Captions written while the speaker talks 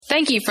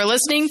Thank you for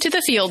listening to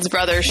the Fields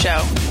Brothers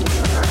Show.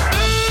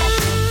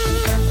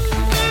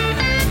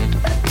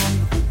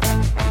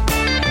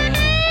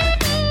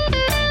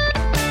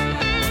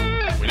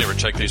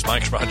 Check these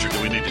mics, Roger. Do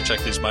we need to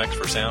check these mics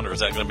for sound, or is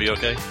that going to be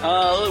okay?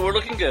 We're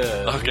looking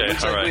good. Okay,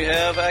 Looks all like right. We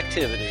have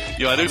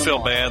activity. I do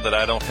feel bad that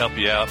I don't help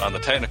you out on the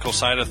technical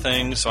side of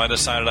things, so I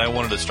decided I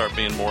wanted to start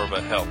being more of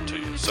a help to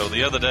you. So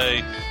the other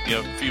day,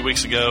 a few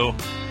weeks ago,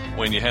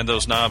 when you had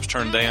those knobs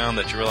turned down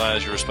that you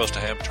realized you were supposed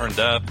to have turned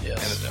up,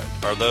 yes.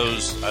 And are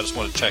those, I just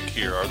want to check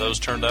here, are those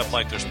turned up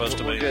like they're supposed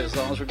to be? We're good, as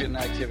long as we're getting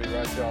activity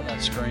right there on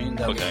that screen.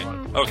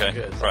 Okay,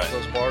 good. Right.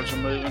 Those bars are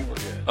moving, we're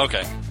good.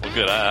 Okay, well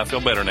good. I feel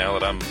better now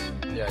that I'm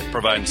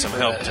providing some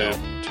help to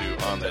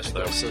on this,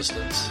 though.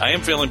 Assistance. I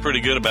am feeling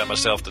pretty good about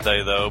myself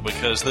today, though,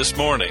 because this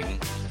morning,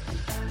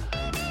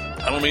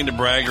 I don't mean to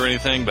brag or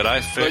anything, but I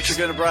fixed... But you're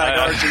going to brag,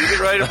 aren't you? You're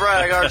getting ready to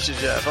brag, aren't you,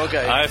 Jeff?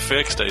 Okay. I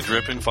fixed a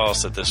dripping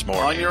faucet this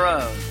morning. On your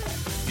own?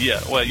 Yeah,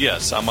 well,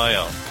 yes, on my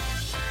own.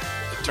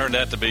 It turned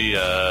out to be...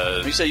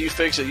 you say you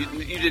fixed it.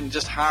 You didn't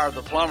just hire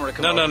the plumber to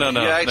come over.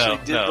 No. You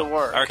actually did the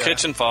work. Our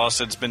kitchen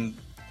faucet's been...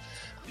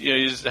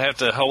 you just have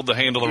to hold the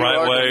handle the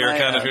right way or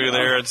kind of through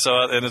there.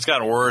 And it's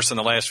gotten worse in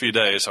the last few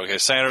days. Okay,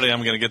 Saturday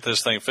I'm going to get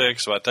this thing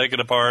fixed. So I take it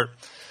apart.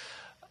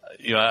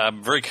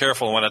 I'm very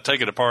careful when I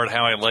take it apart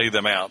how I lay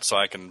them out so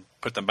I can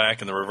put them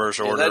back in the reverse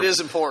order. That is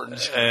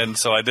important. And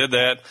so I did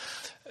that.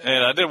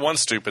 And I did one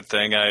stupid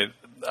thing.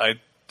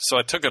 So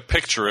I took a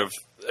picture of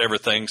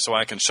everything so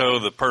I can show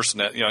the person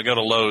that, I go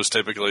to Lowe's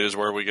typically is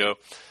where we go.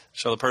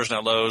 Show the person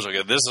at Lowe's,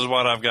 okay, this is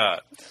what I've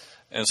got.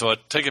 And so I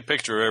take a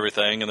picture of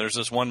everything, and there's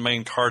this one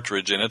main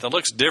cartridge in it that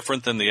looks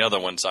different than the other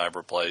ones I've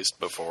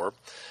replaced before.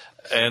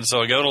 And so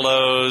I go to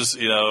Lowe's,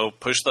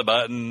 push the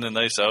button, and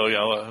they say,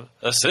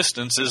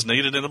 assistance is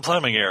needed in the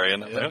plumbing area.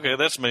 And I'm like, okay,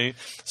 that's me.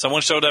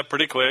 Someone showed up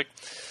pretty quick.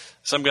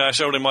 Some guy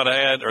showed him what I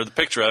had, or the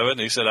picture of it,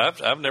 and he said,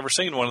 I've never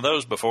seen one of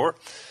those before.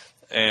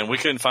 And we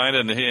couldn't find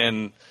it,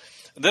 and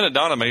then it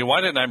dawned on me, why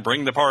didn't I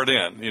bring the part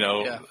in?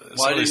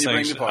 Why didn't you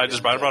bring the part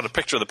in? I brought a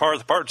picture of the part.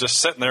 The part just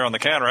sitting there on the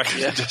counter. I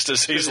could have just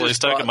as easily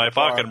stuck in my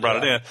pocket and brought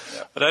it in.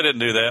 Yeah. But I didn't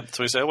do that.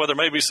 So we said, well, there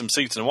may be some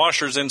seats and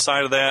washers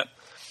inside of that.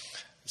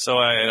 So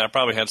I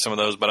probably had some of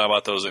those, but I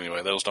bought those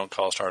anyway. Those don't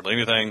cost hardly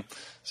anything.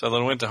 So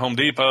then I went to Home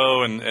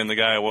Depot, and the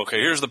guy, well, okay,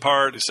 here's the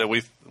part. He said,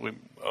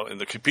 and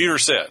the computer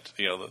said,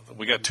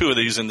 we got two of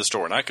these in the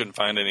store, and I couldn't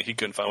find any. He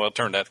couldn't find. Well, it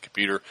turned out the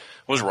computer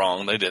was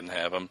wrong. They didn't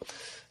have them.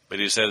 But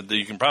he said that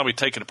you can probably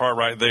take it apart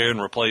right there and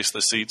replace the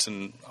seats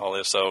and all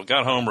this. So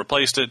got home,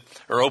 replaced it,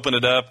 or opened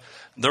it up.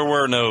 There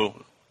were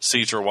no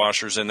seats or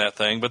washers in that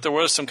thing, but there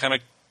was some kind of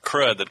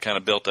crud that kind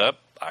of built up.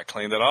 I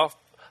cleaned it off.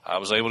 I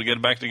was able to get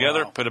it back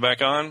together, put it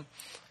back on.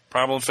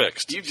 Problem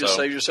fixed. You just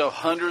saved yourself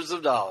hundreds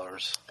of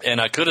dollars.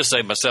 And I could have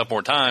saved myself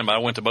more time. I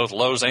went to both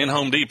Lowe's and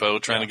Home Depot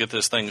trying to get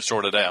this thing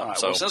sorted out. All right,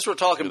 so well, since we're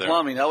talking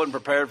plumbing, I wasn't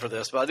prepared for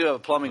this, but I do have a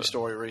plumbing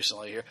story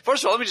recently here.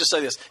 First of all, let me just say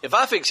this. If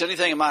I fix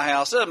anything in my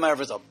house, it doesn't matter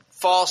if it's a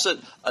faucet,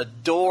 a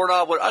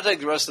doorknob, I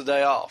take the rest of the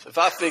day off. If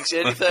I fix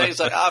anything, it's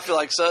like I feel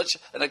like such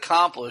an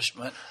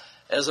accomplishment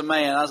as a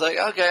man. I was like,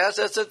 okay,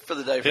 that's it for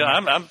the day.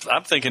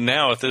 I'm thinking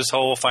now if this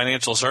whole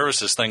financial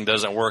services thing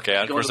doesn't work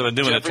out, of course I've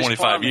been doing it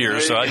 25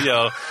 years, so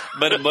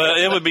but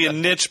it would be a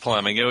niche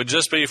plumbing. It would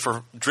just be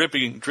for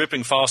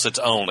dripping faucets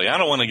only. I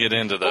don't want to get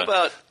into the. What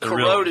about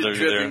corroded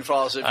dripping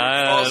faucet?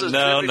 No,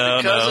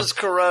 it's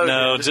corroded.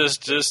 No,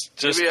 just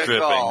dripping.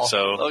 Call.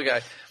 So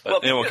okay.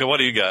 But anyway, what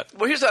do you got?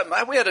 Well, here's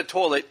that. We had a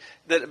toilet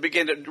that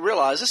began to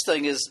realize this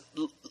thing is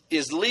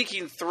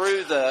leaking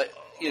through the.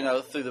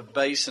 Through the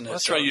basin.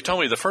 That's right. You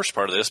told me the first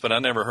part of this, but I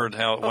never heard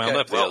how it wound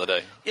up the other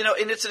day.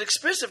 And it's an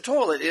expensive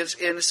toilet,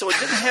 and so it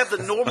didn't have the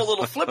normal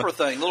little flipper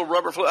thing, little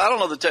rubber flipper. I don't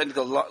know the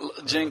technical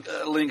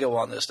lingo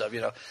on this stuff,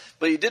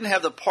 but it didn't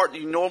have the part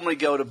you normally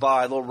go to buy,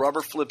 a little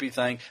rubber flippy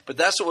thing. But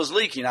that's what was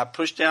leaking. I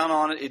pushed down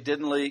on it; it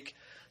didn't leak,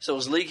 so it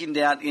was leaking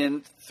down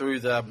in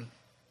through the,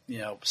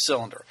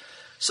 cylinder.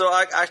 So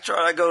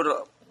I go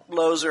to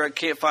Lowe's, I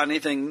can't find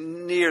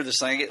anything near this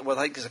thing. Well,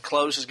 I think it's the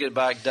closest get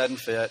back doesn't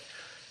fit.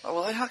 Oh,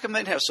 well, how come they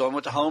didn't have? So I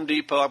went to Home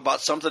Depot. I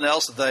bought something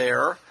else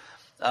there.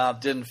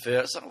 Didn't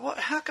fit. So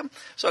how come?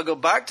 So I go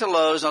back to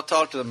Lowe's and I'll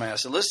talk to the man. I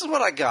said, this is what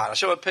I got. I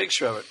show him a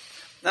picture of it.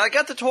 Now I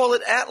got the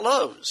toilet at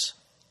Lowe's.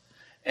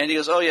 And he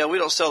goes, oh, yeah, we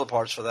don't sell the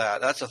parts for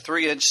that. That's a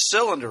 3-inch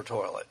cylinder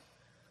toilet.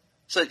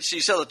 So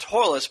you sell the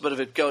toilets, but if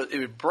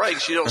it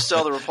breaks, you don't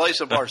sell the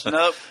replacement parts.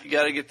 Nope, you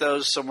got to get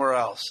those somewhere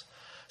else.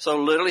 So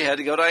literally had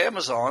to go to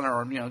Amazon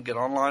or, get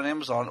online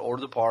Amazon,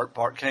 order the part.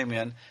 Part came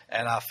in,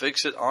 and I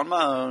fixed it on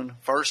my own.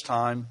 First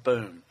time,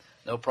 boom,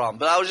 no problem.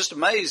 But I was just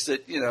amazed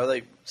that,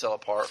 they sell a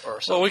part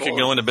or something. Well, we could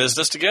go into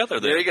business together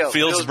then. There you go.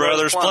 Fields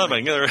Brothers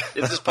Plumbing. If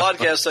this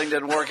podcast thing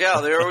doesn't work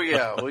out, there we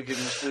go. We can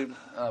just do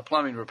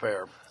plumbing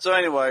repair. So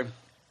anyway.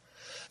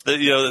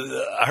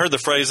 I heard the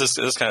phrase.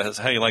 This kind of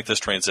how you like this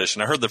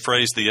transition. I heard the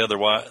phrase the other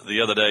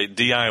day.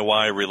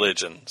 DIY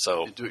religion.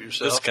 So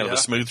this is kind of a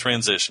smooth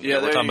transition.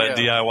 Yeah, we're talking about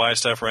DIY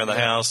stuff around the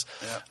house.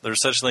 Yeah.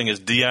 There's such a thing as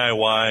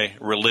DIY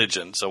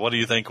religion. So what do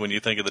you think when you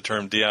think of the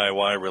term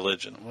DIY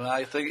religion? Well,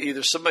 I think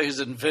either somebody who's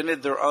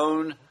invented their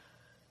own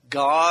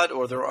God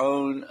or their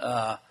own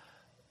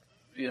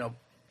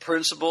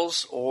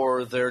principles,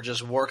 or they're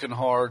just working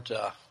hard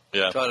to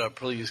try to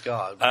please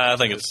God? I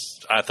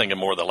think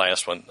more of the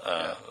last one.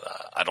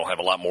 I don't have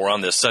a lot more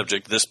on this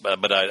subject.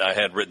 But I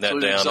had written that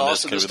down.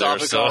 Exhausted this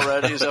topic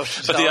already.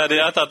 But the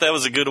idea, I thought that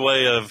was a good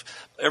way of.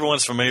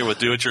 Everyone's familiar with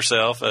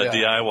do-it-yourself, DIY.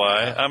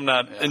 Yeah. I'm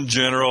not in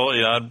general.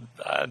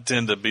 I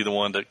tend to be the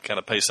one to kind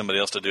of pay somebody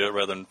else to do it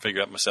rather than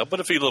figure out myself.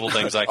 But a few little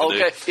things I can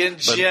do. Okay, in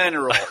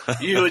general,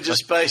 you would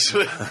just base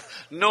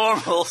with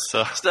normal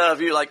stuff.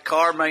 You like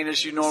car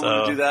maintenance. You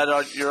normally do that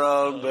on your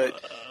own,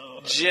 but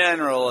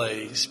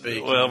generally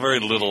speaking, very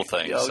little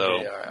things.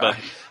 Okay,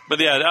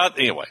 But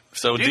anyway.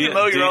 So do you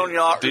mow your own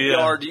yard? Do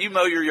you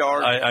mow your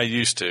yard? I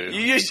used to.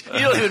 You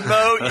don't even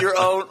mow your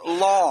own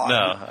lawn. No,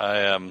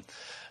 I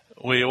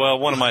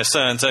one of my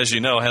sons, as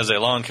you know, has a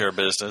lawn care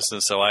business,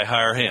 and so I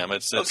hire him.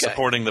 It's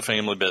supporting the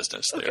family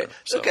business there.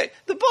 Okay.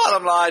 The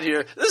bottom line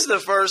here: this is the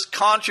first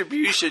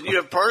contribution you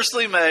have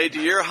personally made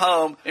to your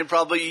home in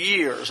probably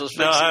years.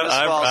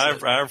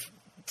 I've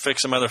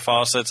fixed some other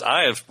faucets.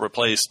 I have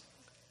replaced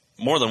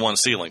more than one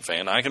ceiling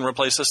fan. I can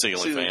replace a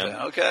ceiling fan.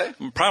 Okay.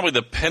 Probably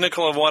the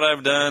pinnacle of what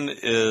I've done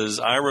is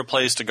I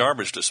replaced a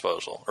garbage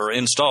disposal, or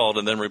installed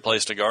and then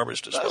replaced a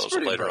garbage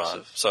disposal later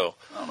on. So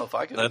I don't know if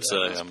I can do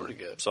that. That's pretty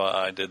good. So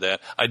I did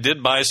that. I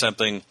did buy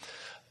something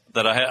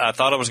that I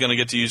thought I was going to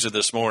get to use it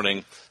this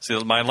morning. See,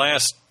 my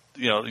last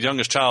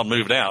youngest child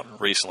moved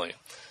out recently.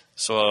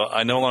 So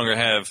I no longer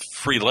have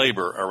free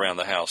labor around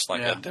the house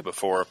like I did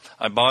before.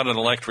 I bought an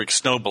electric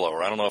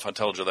snowblower. I don't know if I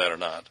told you that or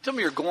not. Tell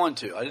me you're going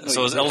to. I didn't know.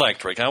 So it's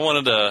electric. I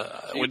wanted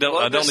to.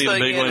 I don't need a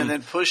big one. And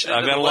then push it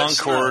I've got a long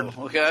cord.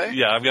 Snow, okay.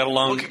 Yeah, I've got a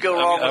long. What could go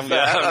wrong with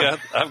that?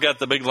 I've got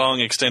the big long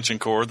extension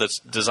cord that's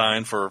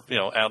designed for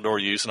outdoor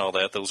use and all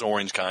that. Those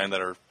orange kind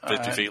that are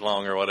 50 feet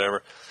long or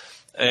whatever.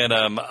 And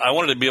I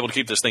wanted to be able to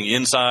keep this thing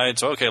inside.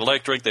 So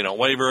electric. They don't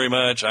weigh very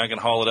much. I can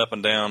haul it up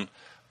and down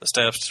the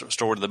steps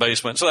stored in the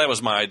basement. So that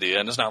was my idea.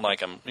 And it's not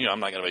like I'm not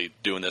going to be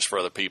doing this for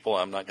other people.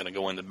 I'm not going to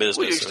go into business.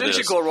 Well, your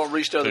extension cord won't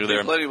reach to other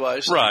people anyway.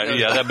 So right.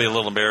 Yeah, that'd be a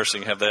little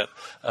embarrassing to have that.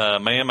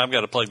 Ma'am, I've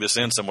got to plug this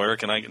in somewhere.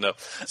 Can I? No.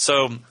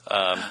 So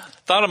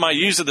thought I might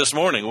use it this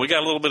morning. We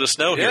got a little bit of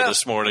snow here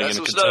this morning in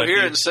Kentucky. Snow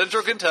here in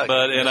central Kentucky.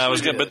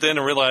 But then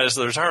I realized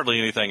there's hardly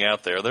anything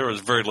out there. There was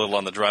very little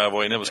on the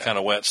driveway, and it was kind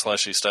of wet,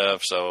 slushy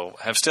stuff. So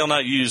have still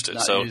not used it.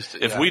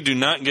 If we do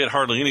not get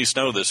hardly any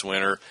snow this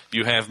winter,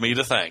 you have me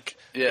to thank.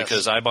 Yes.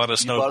 Because I bought a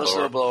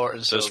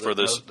snowblower just for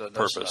this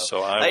purpose.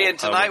 So and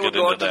tonight we're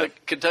going to the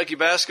Kentucky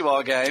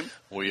basketball game.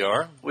 We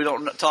are. We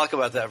don't talk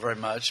about that very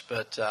much,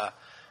 but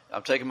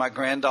I'm taking my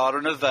granddaughter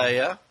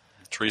Nevaeh.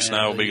 Teresa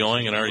and I will be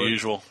going in our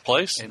usual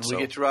place. And we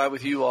get to ride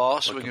with you all,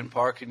 so we can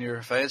park in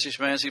your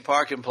fancy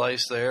parking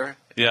place there.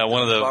 Yeah,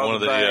 one of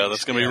the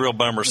that's going to be a real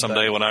bummer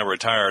someday when I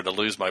retire to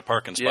lose my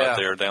parking spot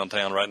there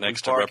downtown right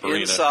next to Rep Arena.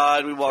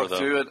 Inside, we walk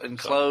through it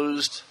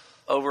enclosed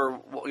over,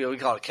 we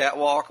call it a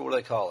catwalk, or what do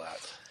they call that?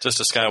 Just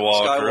a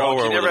skywalk.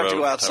 You never have to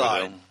go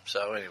outside.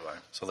 So anyway.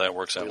 So that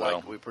works out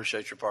well. We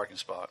appreciate your parking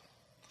spot.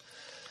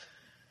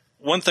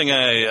 One thing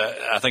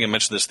I think I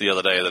mentioned this the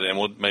other day, and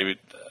we'll maybe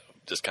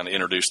just kind of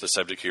introduce the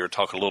subject here,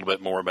 talk a little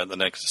bit more about the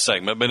next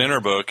segment. But in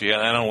our book,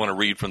 I don't want to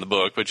read from the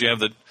book, but you have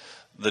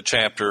the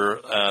chapter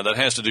that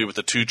has to do with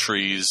the two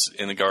trees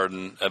in the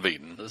Garden of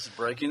Eden. This is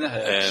breaking the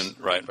hex.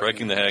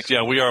 Breaking the hex.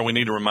 Yeah, we are. We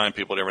need to remind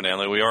people every now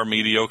and then we are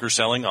mediocre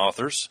selling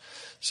authors.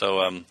 So,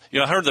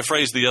 I heard the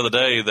phrase the other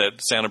day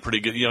that sounded pretty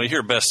good. You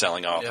hear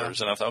best-selling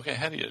authors, and I thought, okay,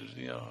 how do you,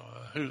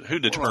 who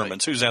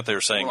determines who's out there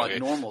saying, like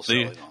normal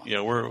selling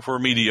authors. We're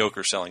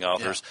mediocre selling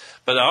authors. Yeah.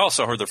 But I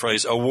also heard the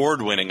phrase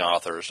award-winning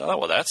authors. I thought,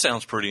 well, that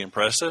sounds pretty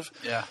impressive.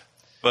 Yeah.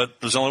 But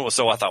there's only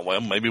so I thought,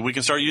 well, maybe we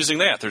can start using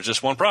that. There's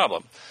just one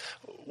problem.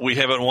 We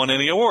haven't won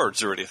any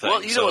awards or anything.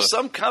 Well,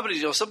 some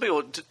companies, some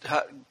people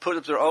put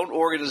up their own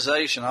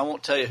organization. I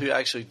won't tell you who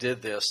actually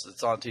did this.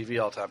 That's on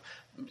TV all the time.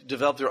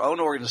 Developed their own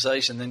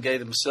organization, then gave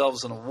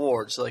themselves an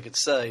award so they could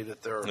say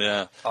that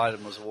their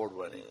item was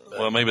award-winning.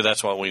 Well, maybe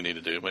that's what we need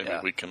to do. Maybe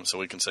we can say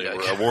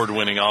we're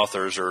award-winning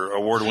authors or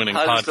award-winning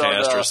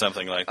podcast or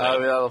something like that. I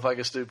don't know if I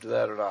can stoop to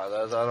that or not.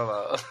 I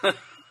don't know.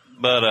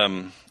 But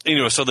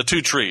anyway, so the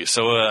two trees.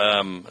 So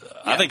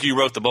I think you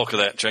wrote the bulk of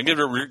that. Can I give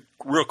a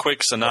real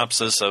quick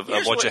synopsis of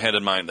what you had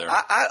in mind there?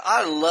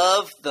 I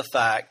love the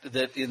fact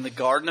that in the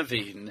Garden of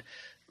Eden,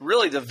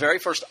 really the very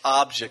first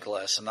object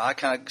lesson, I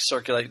kind of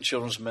circulate in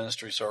children's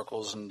ministry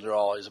circles, and they're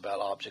always about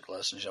object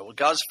lessons.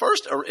 God's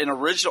first and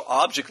original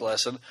object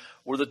lesson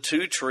were the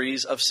two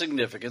trees of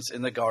significance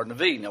in the Garden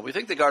of Eden. Now, we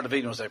think the Garden of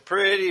Eden was a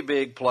pretty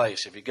big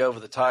place. If you go over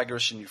the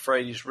Tigris and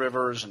Euphrates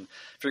rivers and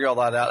figure all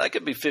that out, that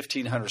could be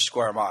 1,500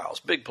 square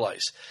miles. Big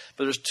place.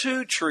 But there's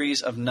two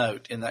trees of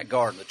note in that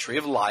garden, the tree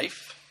of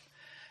life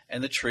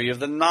and the tree of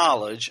the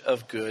knowledge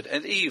of good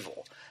and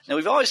evil. Now,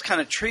 we've always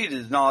kind of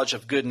treated the knowledge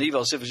of good and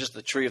evil as if it's just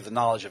the tree of the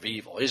knowledge of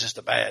evil. It's just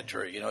a bad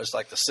tree. It's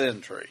like the sin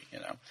tree,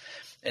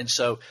 And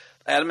so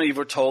Adam and Eve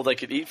were told they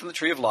could eat from the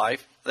tree of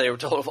life. They were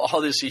told of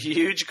all this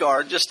huge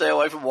garden, just stay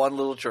away from one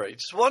little tree.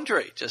 Just one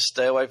tree. Just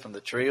stay away from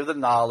the tree of the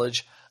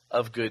knowledge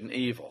of good and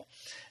evil.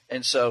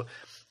 And so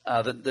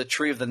the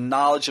tree of the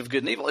knowledge of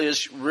good and evil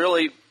is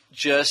really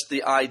just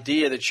the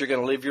idea that you're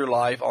going to live your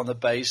life on the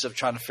basis of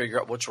trying to figure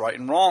out what's right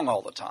and wrong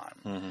all the time.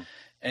 Mm-hmm.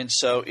 And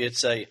so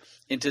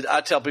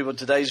I tell people in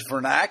today's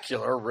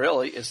vernacular,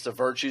 really, it's the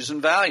virtues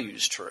and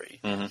values tree.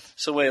 Mm-hmm.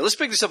 So let's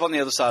pick this up on the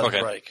other side of the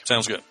break.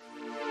 Sounds good.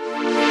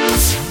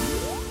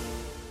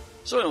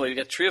 So anyway, you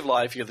got the tree of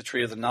life, you got the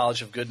tree of the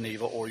knowledge of good and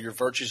evil, or your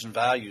virtues and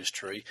values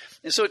tree.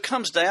 And so it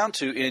comes down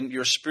to, in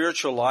your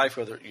spiritual life,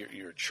 whether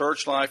your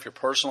church life, your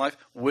personal life,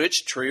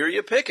 which tree are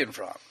you picking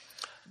from?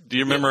 Do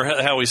you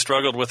remember how we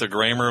struggled with the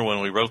grammar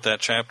when we wrote that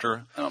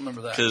chapter? I don't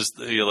remember that. Because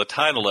the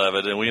title of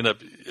it, and we end up,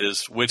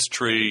 is which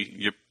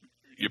tree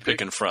you're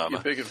picking from.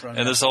 You're picking from,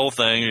 and this whole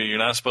thing, you're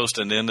not supposed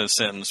to end a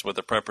sentence with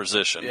a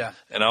preposition. Yeah.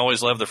 And I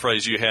always love the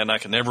phrase you had, and I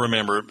can never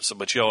remember it,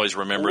 but you always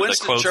remember the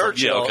Winston quote.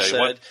 Churchill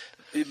said,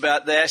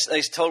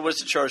 they told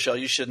Winston Churchill,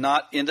 you should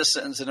not end a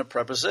sentence in a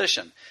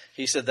preposition.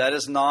 He said, that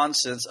is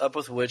nonsense, up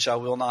with which I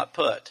will not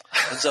put.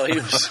 And so he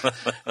was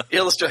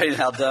illustrating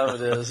how dumb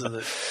it is.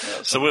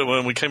 So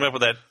when we came up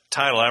with that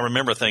title, I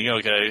remember thinking,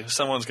 okay,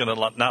 someone's going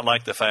to not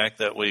like the fact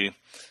that we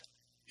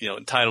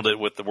entitled it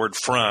with the word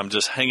from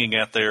just hanging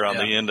out there on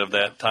the end of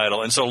that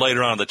title. And so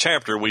later on in the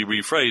chapter, we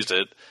rephrased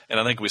it, and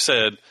I think we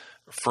said,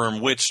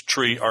 from which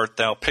tree art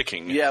thou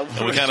picking? Yeah,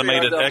 and we kind of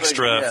made it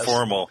extra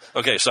formal.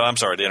 Okay, so I'm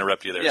sorry to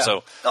interrupt you there. Yeah.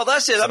 So no,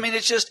 that's it. I mean,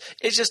 it's just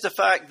the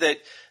fact that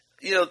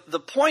the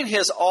point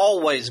has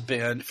always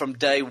been from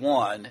day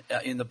one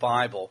in the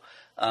Bible,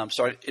 at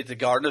the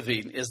Garden of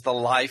Eden, is the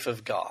life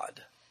of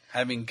God,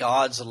 having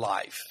God's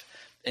life.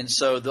 And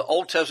so the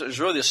Old Testament is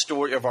really the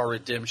story of our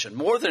redemption,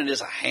 more than it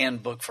is a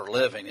handbook for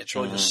living. It's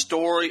really the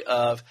story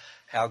of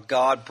how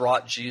God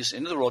brought Jesus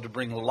into the world to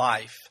bring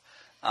life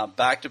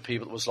back to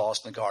people that was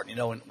lost in the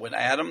garden. When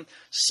Adam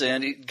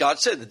sinned, God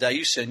said, the day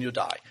you sin, you'll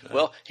die. Okay.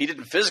 Well, he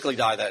didn't physically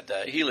die that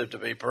day. He lived to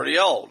be pretty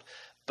old.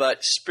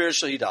 But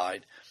spiritually, he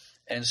died.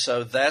 And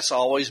so that's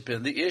always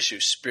been the issue,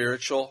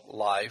 spiritual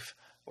life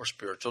or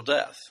spiritual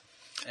death.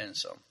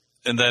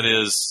 And that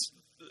is,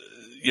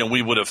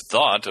 we would have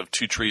thought of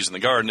two trees in the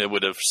garden. It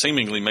would have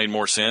seemingly made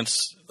more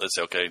sense. Let's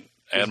say, okay,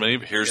 Adam and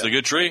Eve, here's the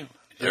good tree.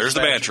 There's the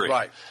bad tree.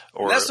 Right.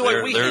 Or that's the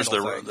way we there's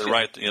handle the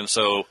right. And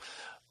so,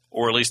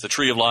 or at least the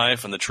tree of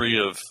life and the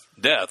tree of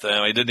death.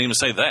 I mean, it didn't even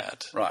say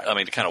that. Right. I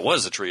mean, it kind of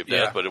was the tree of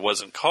death, but it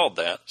wasn't called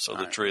that. So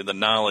the tree of the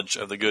knowledge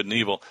of the good and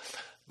evil.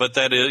 But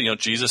that is,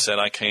 Jesus said,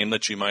 I came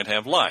that you might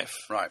have life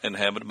and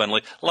have it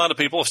abundantly. A lot of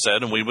people have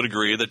said, and we would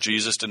agree, that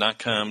Jesus did not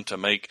come to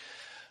make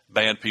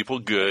bad people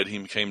good.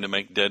 He came to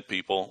make dead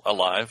people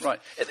alive.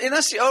 Right. And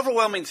that's the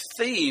overwhelming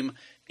theme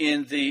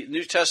in the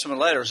New Testament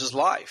letters is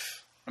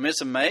life. I mean,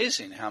 it's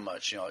amazing how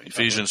much,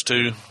 Ephesians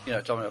 2. Talking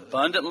about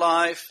abundant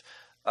life.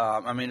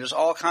 There's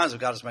all kinds of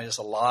God has made us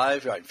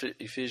alive, right?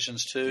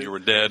 Ephesians 2. You were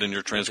dead in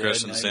your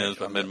transgressions and sins,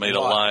 but been made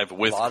alive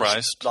with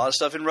Christ. A lot of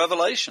stuff in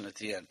Revelation at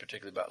the end,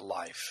 particularly about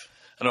life.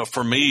 I know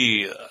for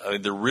me,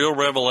 the real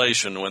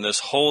revelation when this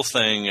whole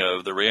thing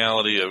of the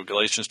reality of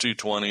Galatians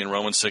 2:20 and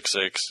Romans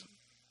 6:6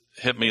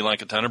 hit me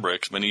like a ton of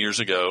bricks many years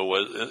ago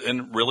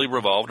and really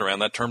revolved around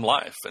that term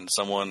life. And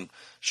someone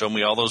showed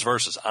me all those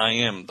verses. I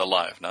am the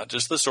life, not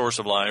just the source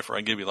of life, or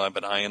I give you life,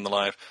 but I am the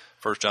life.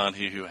 1 John,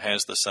 he who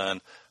has the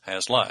Son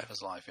has life.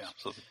 Has life, yeah.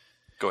 So,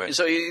 go ahead. And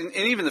so, and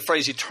even the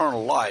phrase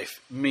eternal life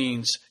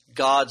means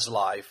God's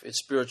life. It's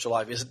spiritual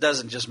life. It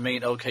doesn't just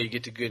mean, okay, you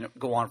get to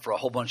go on for a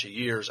whole bunch of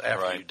years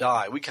after you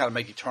die. We kind of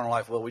make eternal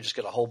life, well, we just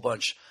get a whole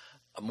bunch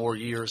of more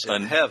years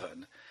in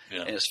heaven.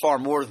 Yeah. And it's far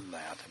more than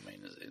that. I mean,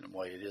 in a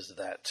way it is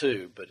that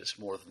too, but it's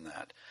more than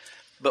that.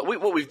 But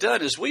what we've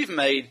done is we've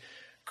made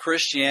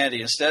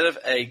Christianity, instead of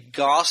a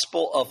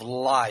gospel of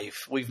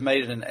life, we've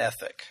made it an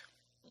ethic.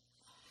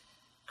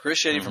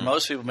 Christianity for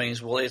most people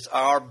means, well, it's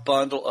our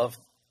bundle of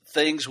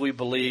things we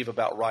believe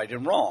about right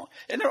and wrong.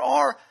 And there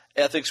are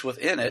ethics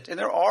within it, and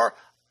there are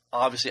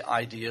obviously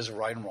ideas of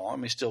right and wrong. I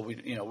mean, still,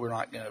 we're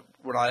not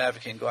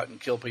advocating go out and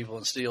kill people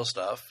and steal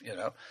stuff,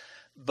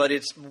 but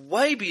it's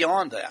way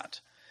beyond that.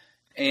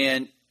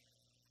 And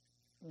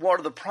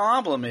what the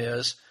problem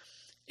is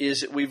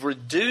that we've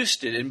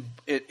reduced it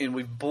and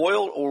we've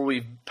boiled or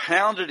we've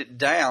pounded it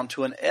down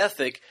to an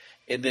ethic.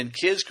 And then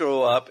kids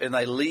grow up and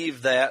they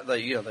leave that.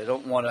 They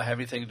don't want to have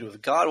anything to do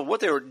with God. Well, what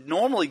they were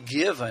normally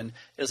given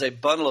is a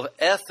bundle of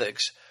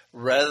ethics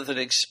rather than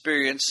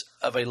experience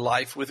of a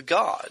life with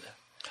God.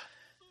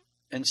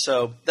 And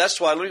so that's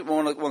why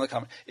one of the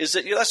comments is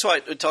that that's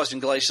why it talks in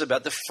Galatians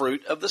about the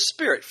fruit of the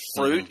Spirit.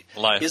 Fruit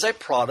is a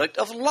product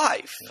of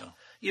life.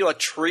 Yeah. A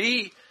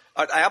tree.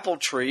 An apple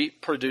tree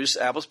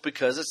produces apples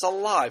because it's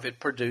alive.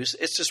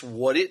 It's just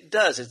what it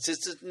does. It's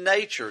its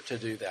nature to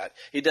do that.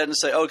 He doesn't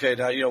say, okay,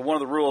 now, one of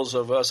the rules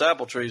of us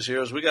apple trees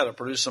here is we got to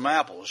produce some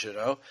apples,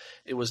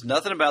 It was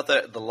nothing about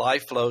that. The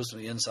life flows from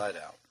the inside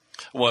out.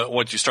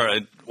 What you said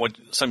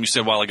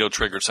a while ago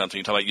triggered something.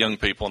 You talk about young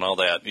people and all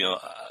that.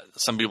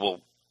 Some people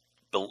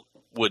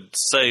would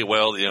say,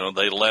 well,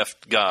 they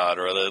left God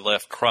or they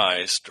left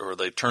Christ or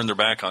they turned their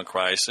back on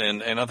Christ.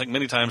 And I think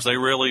many times they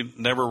really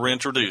never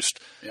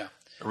reintroduced. Yeah.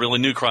 Really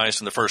knew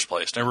Christ in the first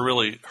place, never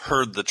really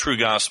heard the true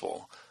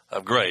gospel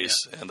of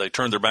grace, and they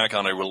turned their back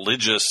on a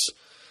religious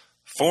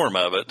form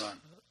of it.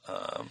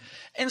 Right.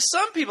 And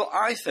some people,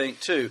 I think,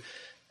 too,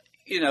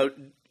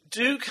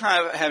 do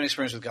kind of have an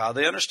experience with God.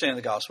 They understand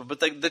the gospel, but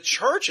the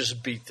church has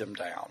beat them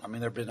down. I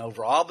mean, they've been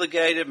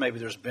over-obligated. Maybe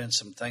there's been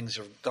some things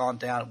that have gone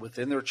down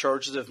within their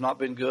churches that have not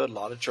been good. A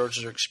lot of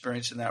churches are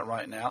experiencing that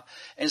right now.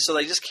 And so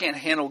they just can't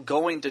handle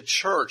going to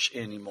church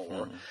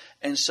anymore. Mm-hmm.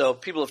 And so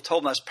people have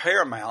told them that's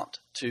paramount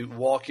to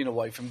walking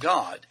away from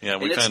God. Yeah,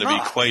 we kind of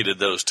equated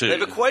those two.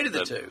 They've equated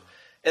the two.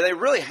 And they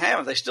really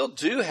haven't. They still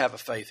do have a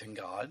faith in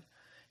God.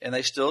 And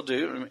they still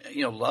do,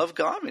 love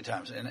God many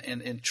times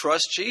and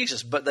trust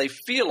Jesus. But they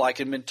feel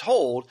like and been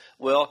told,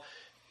 well,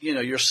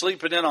 you're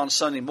sleeping in on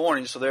Sunday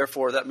morning, so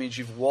therefore that means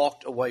you've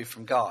walked away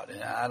from God.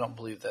 And I don't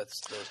believe those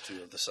two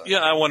are the same. Yeah,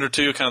 I wonder,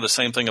 too, kind of the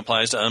same thing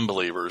applies to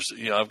unbelievers.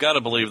 I've got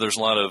to believe there's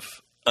a lot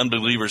of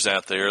unbelievers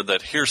out there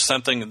that hear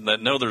something,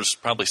 that know there's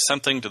probably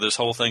something to this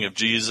whole thing of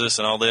Jesus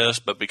and all this,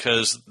 but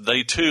because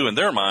they, too, in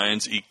their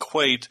minds,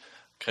 equate,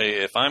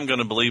 okay, if I'm going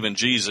to believe in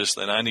Jesus,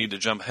 then I need to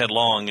jump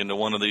headlong into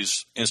one of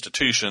these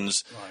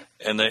institutions,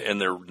 right. and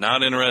they're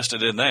not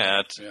interested in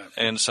that. Yeah.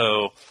 And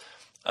so,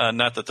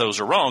 not that those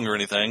are wrong or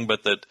anything,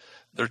 but that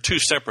they're two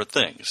separate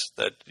things.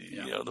 That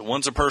the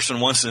one's a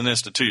person, one's an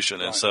institution.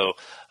 Right. And so,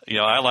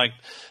 I like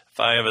if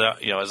I have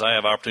as I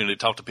have opportunity to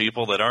talk to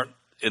people that aren't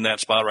in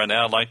that spot right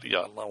now,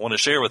 I want to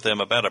share with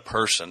them about a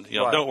person.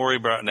 Right. Don't worry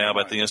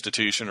about the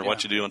institution or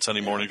what you do on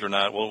Sunday mornings or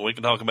not. Well, we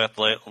can talk about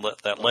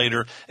that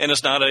later. And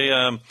it's not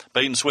a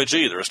bait and switch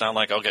either. It's not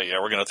like, okay,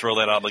 we're going to throw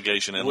that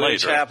obligation in later.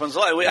 Which happens.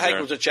 I think there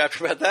was a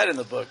chapter about that in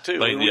the book, too.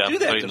 We do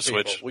that to people.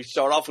 Switch. We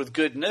start off with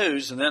good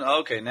news, and then,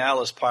 okay, now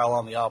let's pile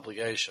on the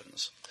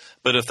obligations.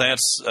 But if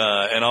that's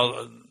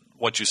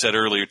what you said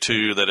earlier,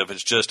 too, that if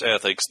it's just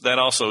ethics, that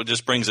also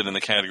just brings it in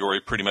the category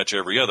of pretty much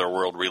every other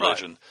world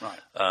religion.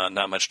 Right.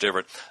 Not much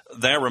different.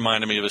 That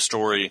reminded me of a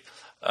story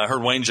I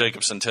heard Wayne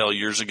Jacobson tell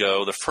years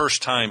ago. The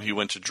first time he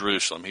went to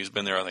Jerusalem, he's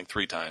been there, I think,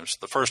 3 times.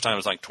 The first time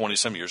was like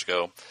 20-some years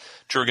ago.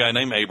 Tour guy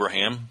named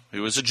Abraham,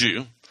 who was a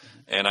Jew.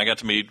 And I got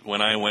to meet,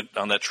 when I went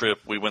on that trip,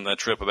 we went on that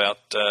trip about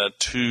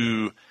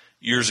 2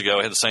 years ago.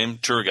 I had the same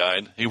tour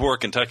guide. He wore a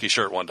Kentucky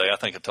shirt one day. I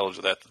think I told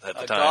you that at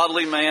the time. A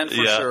godly man for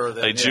sure.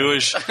 Then, a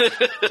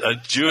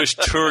Jewish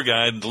tour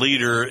guide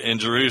leader in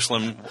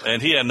Jerusalem,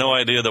 and he had no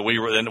idea that we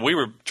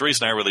were.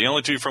 Teresa and I were the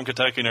only 2 from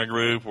Kentucky in our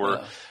group.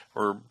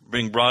 We're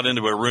being brought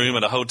into a room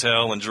at a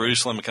hotel in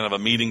Jerusalem, kind of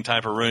a meeting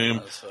type of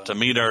room, to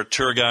meet our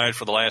tour guide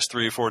for the last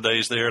 3 or 4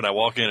 days there. And I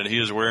walk in, and he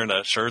was wearing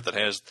a shirt that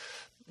has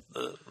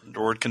the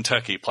word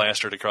Kentucky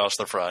plastered across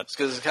the front. It's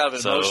because it's kind of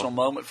an emotional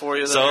moment for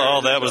you there.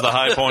 So that was the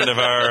high point of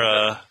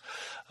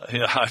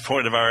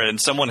our, and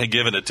someone had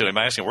given it to him.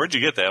 I asked him, where'd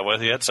you get that? Well,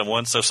 he had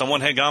someone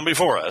had gone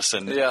before us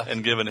and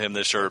given him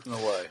this shirt. No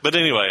way. But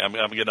anyway, I'm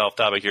getting off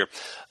topic here.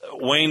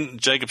 Wayne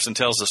Jacobson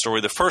tells the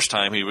story the first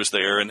time he was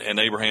there, and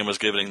Abraham was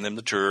giving them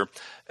the tour,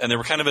 and they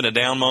were kind of in a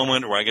down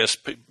moment where I guess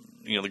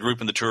the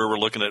group in the tour were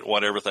looking at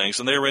whatever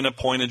things, and they were in a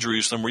point in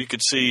Jerusalem where you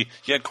could see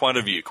you had quite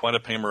a view, quite a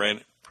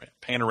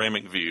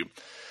panoramic view.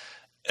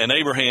 And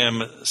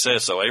Abraham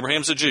says so.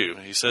 Abraham's a Jew.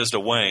 He says to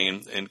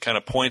Wayne and kind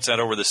of points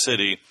out over the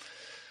city,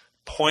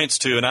 points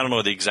to, and I don't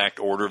know the exact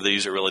order of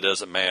these, it really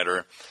doesn't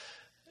matter.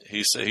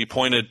 He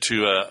pointed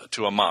to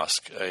a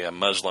mosque, a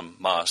Muslim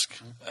mosque,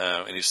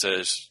 and he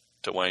says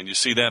to Wayne, you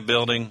see that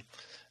building?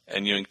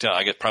 And you can tell,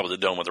 I guess probably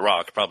the Dome of the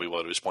Rock, probably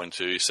what he was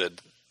pointing to. He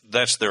said,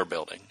 that's their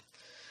building.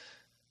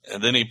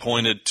 And then he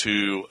pointed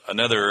to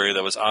another area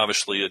that was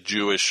obviously a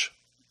Jewish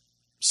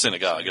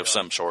synagogue of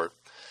some sort.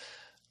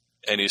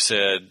 And he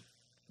said,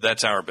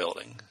 that's our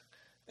building.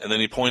 And then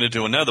he pointed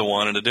to another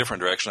one in a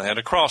different direction that had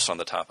a cross on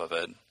the top of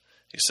it.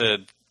 He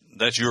said,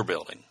 that's your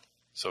building.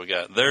 So we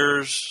got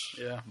theirs,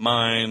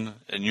 mine,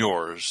 and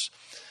yours.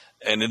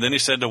 And then he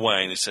said to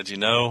Wayne, he said,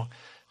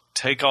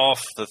 take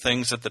off the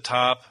things at the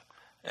top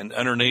and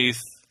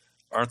underneath,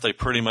 aren't they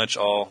pretty much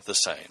all the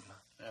same?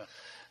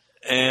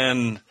 Yeah.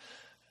 And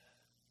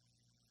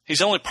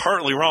he's only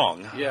partly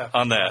wrong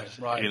on that.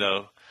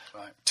 Right.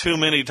 Too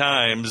many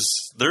times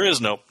there is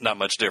not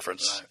much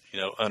difference,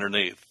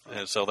 underneath.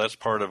 And so that's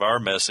part of our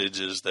message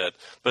is that,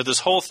 but this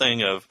whole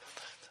thing of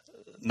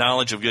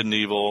knowledge of good and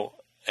evil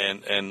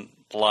and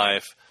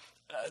life,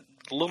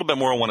 a little bit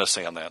more I want to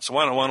say on that. So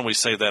why don't we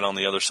say that on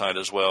the other side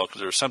as well?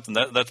 Because there's something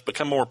that's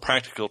become more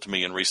practical to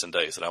me in recent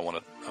days that I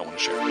want to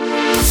share.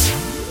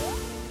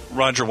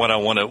 Roger,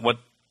 what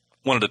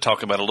wanted to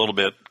talk about a little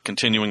bit,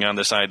 continuing on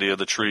this idea of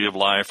the tree of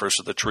life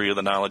versus the tree of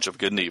the knowledge of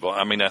good and evil.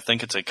 I mean, I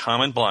think it's a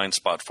common blind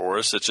spot for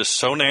us. It's just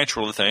so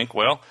natural to think,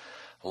 well,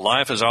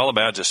 life is all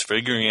about just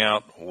figuring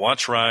out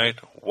what's right,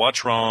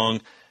 what's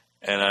wrong,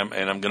 and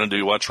I'm going to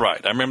do what's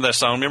right. I remember that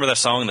song. Remember that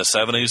song in the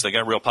 70s? They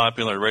got real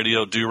popular on the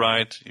radio, Do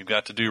Right. You've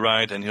got to do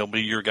right, and he'll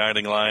be your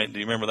guiding light. Do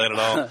you remember that at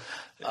all?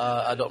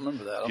 I don't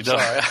remember that. I'm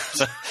sorry.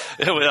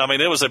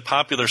 It was a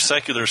popular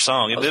secular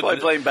song. I was probably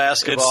playing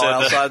basketball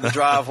outside the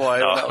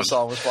driveway when that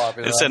song was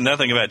popular. It said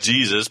nothing about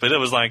Jesus, but it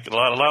was like a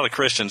lot of the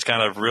Christians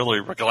kind of really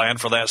were glad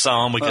for that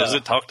song because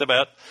it talked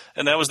about,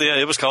 and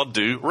it was called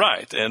Do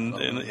Right,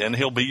 and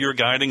He'll be your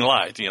guiding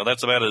light.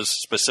 That's about as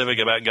specific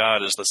about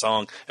God as the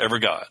song ever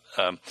got.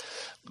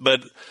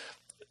 But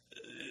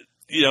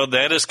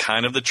that is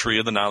kind of the tree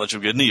of the knowledge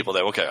of good and evil.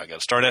 That, okay, I got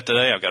to start out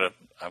today. I've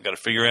got to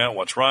figure out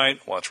what's right,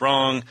 what's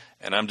wrong,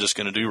 and I'm just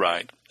going to do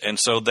right. And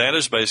so that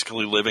is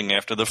basically living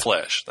after the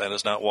flesh. That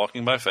is not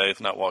walking by faith,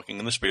 not walking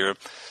in the Spirit.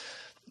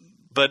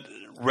 But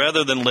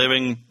rather than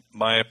living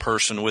by a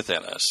person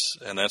within us,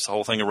 and that's the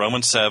whole thing of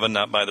Romans 7,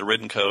 not by the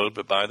written code,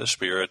 but by the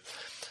Spirit.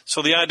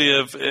 So the idea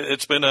of,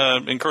 it's been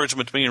an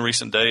encouragement to me in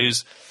recent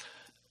days,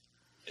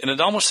 and it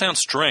almost sounds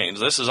strange.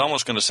 This is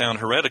almost going to sound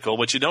heretical,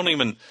 but we don't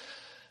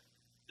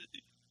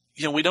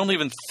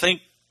even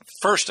think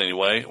first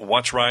anyway,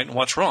 what's right and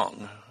what's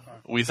wrong.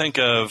 We think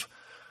of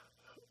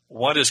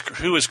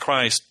who is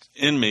Christ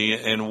in me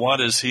and what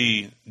is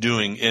he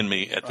doing in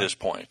me at this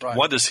point? Right.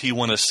 What does he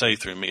want to say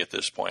through me at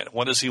this point?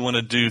 What does he want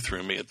to do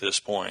through me at this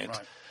point?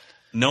 Right.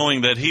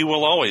 Knowing that he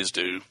will always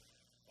do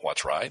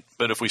what's right.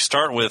 But if we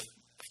start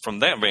from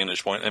that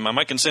vantage point, am I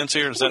making sense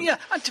here? Yeah,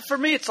 for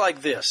me it's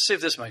like this. See if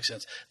this makes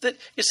sense. That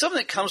it's something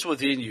that comes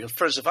within you.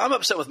 For instance, if I'm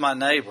upset with my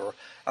neighbor,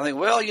 I think,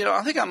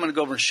 I think I'm going to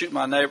go over and shoot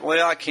my neighbor.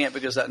 Well, I can't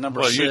because that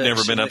number 6. Well, you've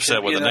never been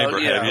upset with a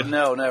neighbor, have you?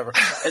 No, never.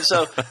 And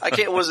so I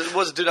can't. Was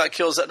it do not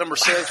kill? Is that number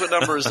 6? What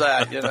number is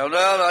that? No,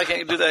 I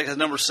can't do that because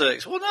number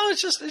 6. Well, no,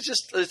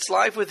 it's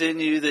life within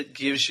you that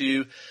gives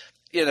you,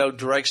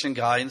 direction and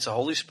guidance. The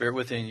Holy Spirit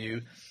within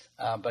you.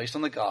 Based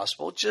on the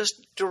gospel,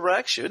 just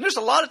directs you. And there's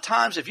a lot of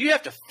times if you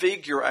have to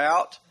figure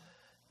out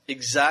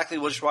exactly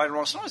what's right and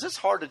wrong, sometimes it's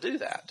hard to do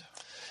that.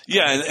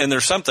 Yeah, and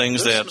there's some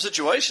things some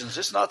situations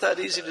it's not that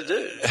easy to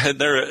do.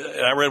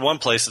 I read one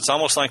place, it's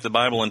almost like the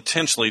Bible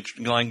intentionally,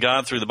 like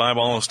God through the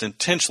Bible almost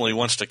intentionally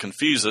wants to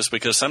confuse us,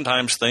 because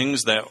sometimes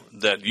things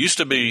that used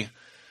to be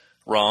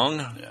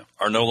wrong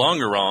are no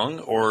longer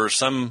wrong, or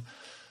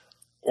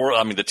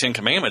the Ten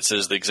Commandments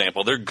is the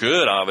example. They're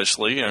good,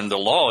 obviously, and the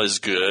law is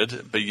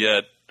good, but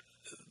yet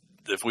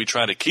if we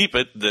try to keep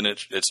it, then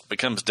it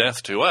becomes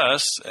death to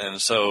us, and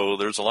so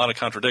there's a lot of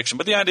contradiction.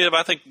 But the idea of,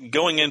 I think,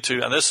 going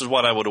into, and this is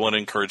what I would want to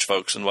encourage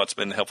folks and what's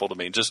been helpful to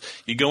me, just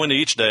you go into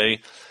each day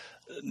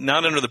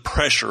not under the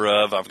pressure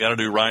of, I've got to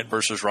do right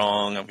versus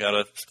wrong, I've got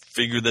to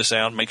figure this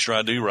out, make sure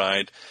I do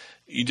right.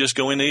 You just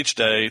go into each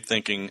day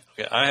thinking,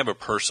 okay, I have a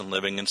person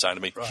living inside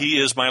of me. Right.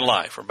 He is my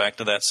life. We're back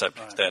to that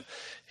subject, that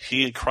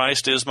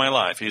Christ is my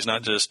life. He's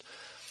not just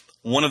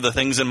one of the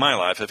things in my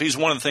life. If he's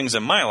one of the things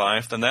in my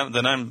life, then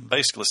I'm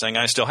basically saying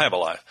I still have a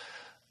life.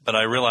 But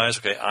I realize,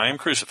 okay, I am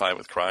crucified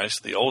with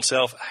Christ. The old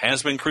self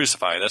has been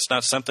crucified. That's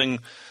not something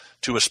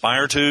to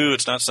aspire to.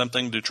 It's not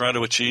something to try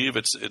to achieve.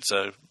 It's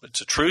a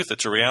truth.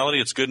 It's a reality.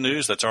 It's good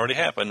news. That's already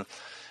happened.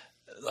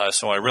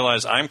 So I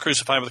realize I'm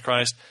crucified with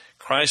Christ.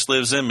 Christ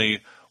lives in me.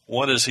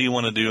 What does he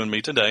want to do in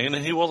me today? And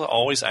he will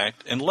always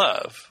act in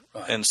love.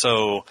 Right. And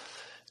so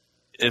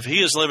if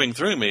he is living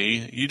through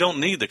me, you don't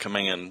need the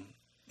command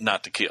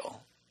not to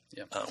kill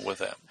with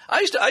that.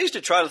 I used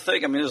to try to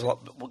think, this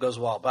goes a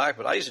while back,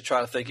 but I used to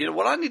try to think,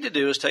 what I need to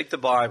do is take the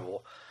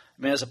Bible,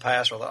 as a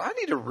pastor, I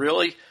need to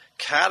really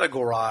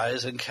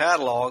categorize and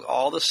catalog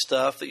all the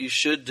stuff that you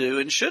should do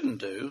and shouldn't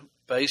do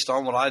based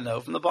on what I know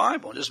from the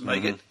Bible, and just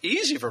make it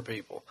easy for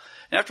people.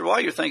 And after a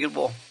while, you're thinking,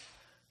 well,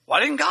 why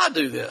didn't God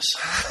do this?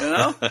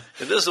 If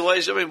this is the way,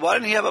 why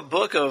didn't he have a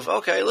book of,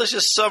 okay, let's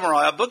just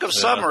summarize, a book of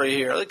summary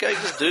here. Okay,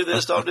 just do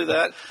this, don't do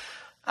that.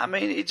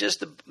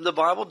 The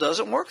Bible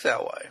doesn't work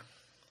that way.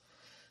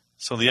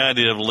 So the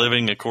idea of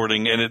living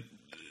according, I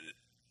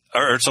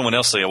heard someone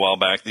else say a while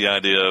back, the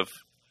idea of,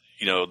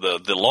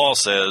 the law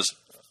says,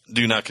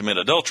 do not commit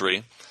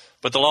adultery,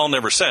 but the law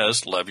never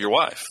says, love your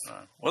wife. Right.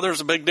 Well,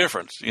 there's a big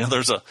difference.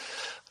 There's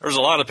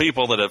a lot of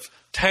people that have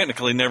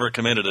technically never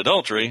committed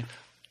adultery,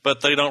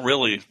 but they don't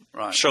really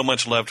show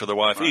much love to their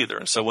wife either.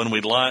 And so when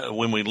we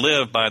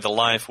live by the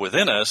life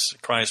within us,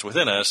 Christ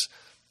within us,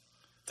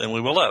 then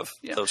we will love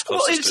those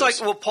closest to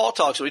us. Paul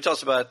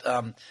talks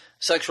about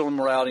sexual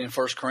immorality in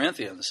 1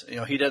 Corinthians.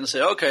 He doesn't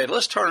say, okay,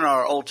 let's turn in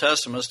our Old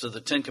Testaments to the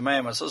Ten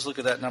Commandments. Let's look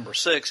at that number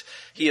 6.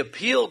 He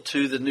appealed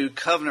to the new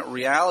covenant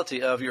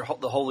reality of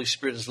the Holy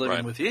Spirit is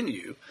living within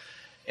you,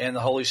 and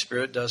the Holy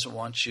Spirit doesn't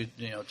want you,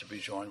 to be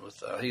joined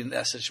with, in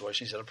that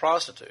situation, he said a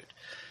prostitute.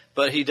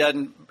 But he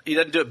doesn't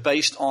do it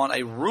based on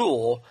a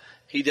rule.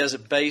 He does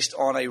it based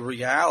on a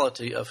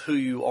reality of who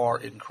you are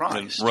in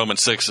Christ. And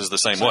Romans 6 is the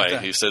same way.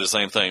 Thing. He said the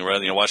same thing,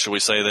 right? What should we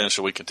say then?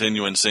 Should we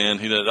continue in sin?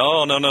 He did,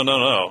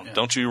 no. Yeah.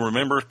 Don't you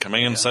remember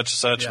command such and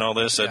such and all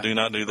this? Said do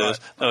not do this.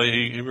 Right. No,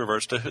 he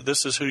reverts to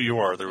this is who you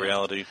are, the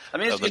reality of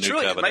the new covenant. It's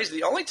really amazing.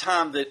 The only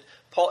time that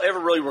Paul ever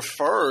really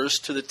refers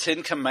to the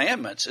Ten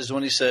Commandments is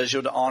when he says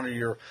you're to honor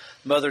your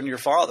mother and your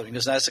father. He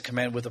doesn't ask a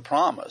command with a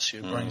promise. He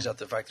brings out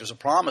the fact there's a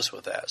promise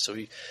with that.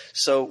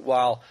 So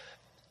while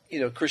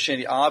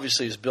Christianity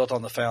obviously is built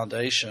on the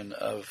foundation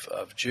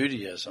of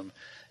Judaism,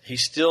 he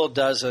still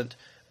doesn't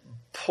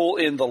pull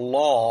in the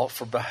law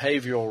for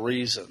behavioral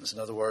reasons. In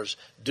other words,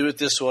 do it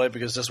this way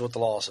because this is what the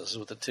law says, this is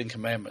what the Ten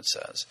Commandments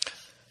says.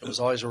 It was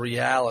always a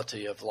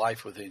reality of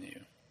life within you.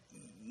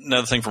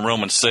 another thing from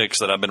Romans 6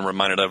 that I've been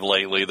reminded of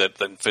lately that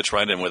fits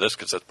right in with us,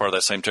 because that's part of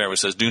that same chapter. It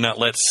says, do not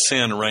let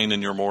sin reign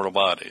in your mortal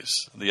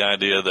bodies. The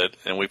idea that,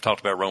 and we've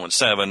talked about Romans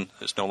 7,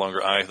 it's no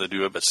longer I that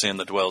do it, but sin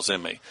that dwells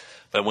in me.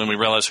 But when we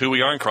realize who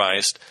we are in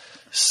Christ,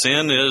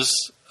 sin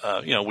is,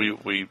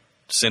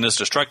 sin is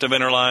destructive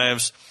in our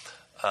lives.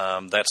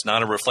 That's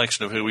not a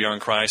reflection of who we are in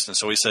Christ. And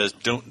so he says,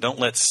 don't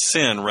let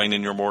sin reign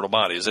in your mortal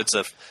bodies.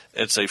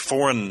 It's a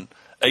foreign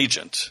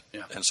agent.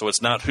 Yeah. And so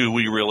it's not who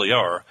we really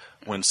are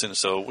when sin.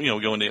 So,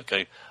 go into,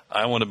 okay,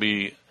 I want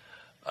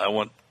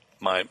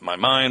my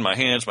mind, my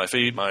hands, my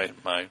feet,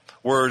 my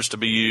words to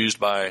be used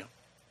by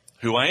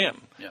who I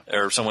am. Yeah.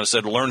 Or someone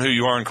said, learn who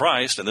you are in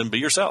Christ and then be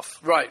yourself.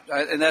 Right.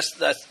 And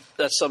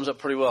that sums up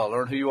pretty well.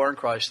 Learn who you are in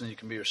Christ and then you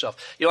can be yourself.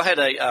 I had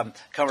a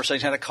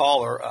conversation, had a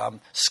caller,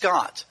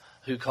 Scott,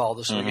 who called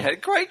this week. He had a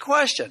great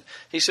question.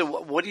 He said,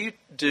 what do you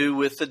do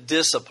with the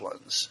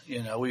disciplines?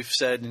 We've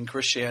said in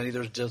Christianity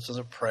there's disciplines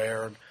of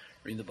prayer and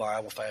reading the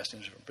Bible,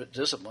 fasting,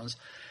 disciplines.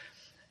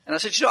 And I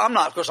said, I'm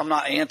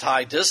not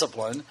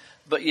anti-discipline,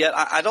 but yet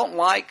I don't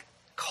like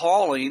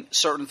calling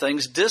certain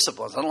things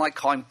disciplines. I don't like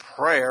calling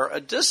prayer a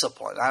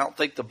discipline. I don't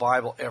think the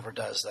Bible ever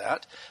does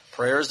that.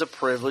 Prayer is the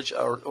privilege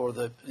or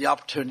the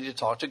opportunity to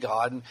talk to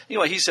God. And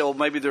he said, well,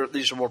 maybe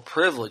these are more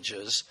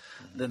privileges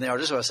than they are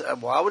disciplines. I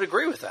said, well, I would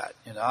agree with that.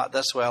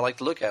 That's the way I like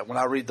to look at it. When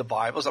I read the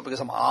Bible, it's not because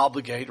I'm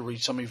obligated to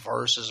read so many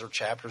verses or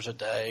chapters a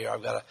day, or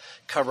I've got to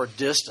cover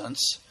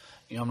distance.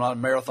 I'm not a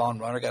marathon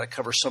runner. I've got to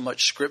cover so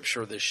much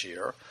Scripture this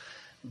year.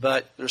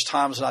 But there's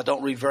times when I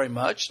don't read very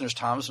much, and there's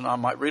times when I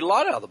might read a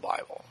lot out of the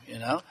Bible,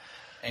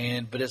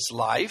 but it's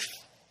life,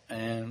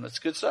 and it's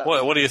good stuff.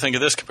 What do you think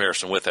of this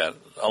comparison with that,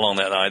 along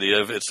that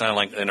idea of it's not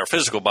like in our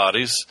physical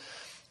bodies,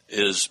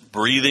 is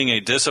breathing a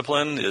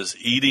discipline, is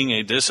eating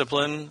a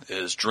discipline,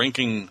 is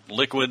drinking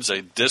liquids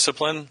a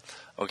discipline?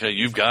 Okay,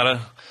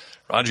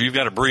 Roger, you've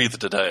got to breathe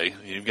today.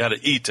 You've got to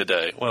eat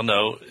today. Well,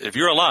 no, if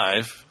you're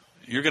alive,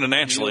 you're going to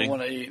naturally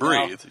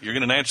breathe. You're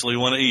going to naturally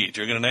want to eat.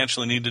 You're going to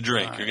naturally need to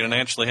drink. Right. You're going to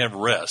naturally have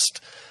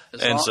rest.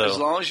 As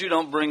long as you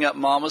don't bring up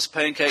Mama's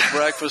pancake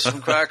breakfast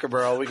from Cracker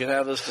Barrel, we can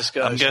have this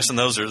discussion. I'm guessing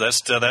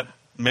that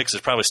mix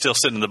is probably still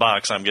sitting in the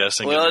box, I'm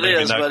guessing. Well, it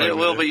is, but it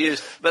will be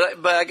used.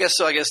 But I guess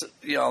on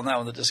that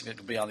one, the discipline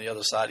could be on the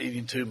other side,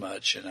 eating too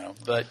much,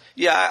 But,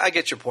 yeah, I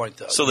get your point,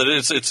 though. So that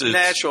it's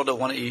natural to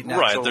want to eat.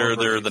 Right,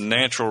 they're the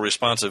natural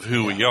response of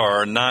who we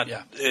are.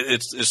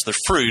 It's the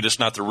fruit, it's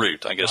not the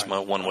root, I guess,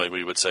 one way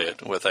we would say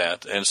it with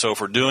that. And so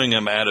if we're doing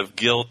them out of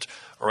guilt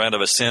or out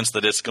of a sense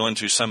that it's going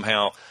to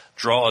somehow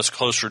draw us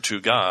closer to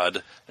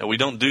God, and we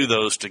don't do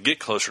those to get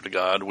closer to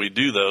God, we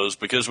do those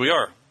because we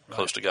are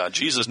close to God.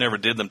 Jesus never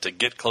did them to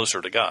get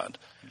closer to God,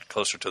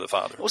 closer to the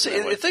Father. Well, see,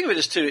 the thing of it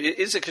is, too,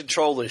 it's a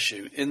control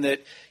issue in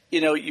that,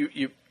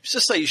 you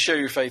just say you share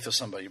your faith with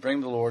somebody, you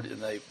bring the Lord,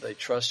 and they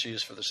trust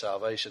Jesus for their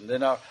salvation.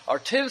 Then our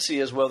tendency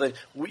is,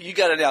 you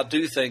got to now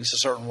do things a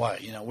certain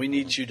way. We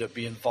need you to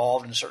be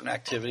involved in certain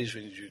activities.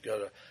 We need you to go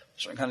to a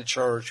certain kind of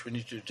church. We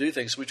need you to do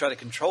things. So we try to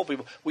control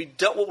people.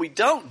 What we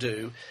don't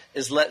do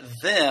is let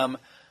them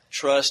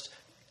trust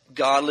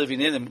God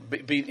living in them,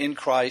 being in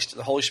Christ,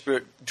 the Holy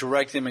Spirit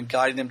directing them and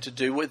guiding them to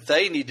do what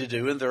they need to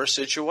do in their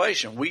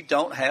situation. We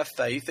don't have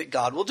faith that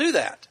God will do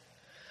that.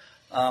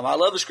 I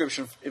love the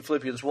scripture in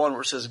Philippians 1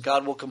 where it says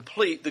God will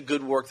complete the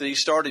good work that He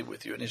started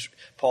with you. And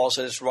Paul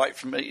said it's right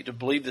for me to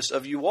believe this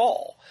of you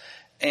all.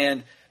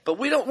 But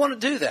we don't want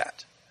to do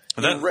that.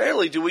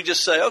 Rarely do we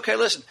just say, okay,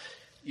 listen,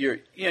 you're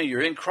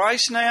in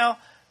Christ now.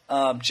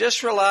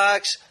 Just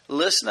relax,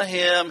 listen to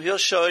Him. He'll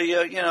show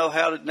you,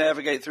 how to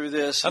navigate through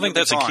this. I think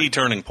that's a key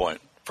turning point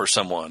for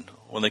someone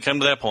when they come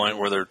to that point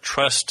where they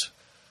trust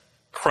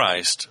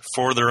Christ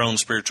for their own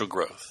spiritual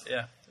growth.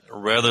 Yeah.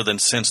 Rather than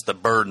sense the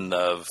burden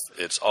of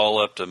it's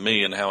all up to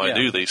me and how I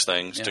do these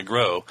things to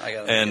grow.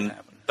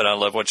 But I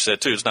love what you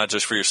said too. It's not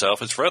just for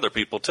yourself; it's for other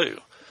people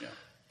too. Yeah.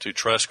 To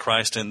trust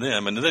Christ in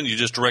them, and then you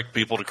just direct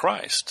people to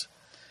Christ.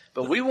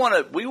 But we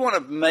want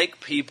to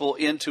make people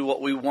into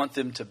what we want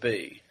them to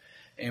be.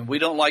 And we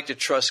don't like to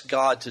trust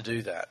God to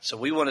do that. So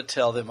we want to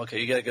tell them, okay,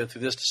 you got to go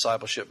through this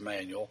discipleship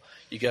manual.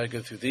 You got to go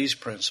through these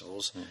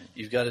principles. Mm-hmm.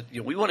 You've got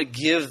to. We want to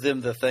give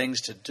them the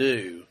things to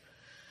do,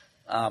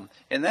 and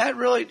that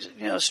really,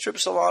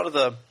 strips a lot of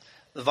the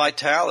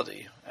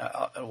vitality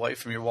away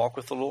from your walk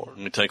with the Lord.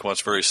 You take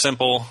what's very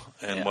simple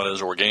and what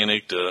is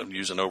organic, to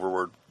use an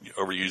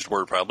overused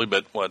word probably,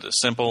 but what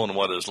is simple and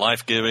what is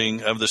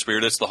life-giving of the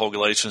Spirit. It's the whole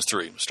Galatians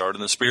 3. Start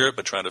in the Spirit,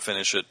 but try to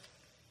finish it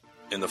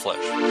in the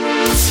flesh.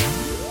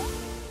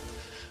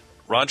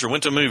 Roger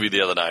went to a movie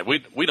the other night.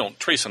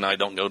 Teresa and I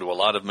don't go to a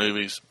lot of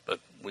movies,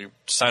 but we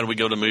decided we'd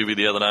go to a movie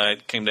the other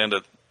night. Came down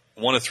to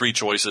one of three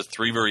choices,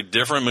 three very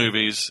different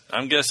movies.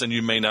 I'm guessing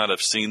you may not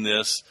have seen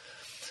this.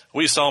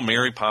 We saw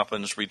Mary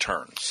Poppins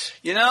Returns.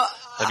 I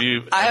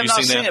have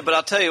not seen it, but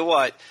I'll tell you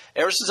what.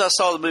 Ever since I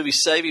saw the movie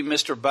Saving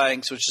Mr.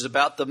 Banks, which is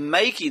about the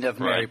making of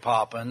Mary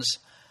Poppins,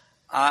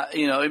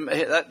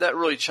 that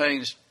really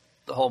changed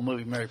the whole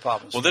movie Mary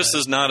Poppins. Well, this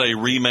is not a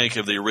remake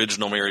of the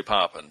original Mary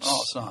Poppins.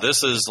 Oh, it's not.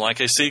 This is like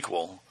a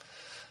sequel.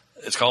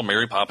 It's called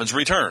Mary Poppins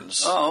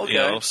Returns. Oh,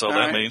 okay. So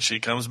that means she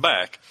comes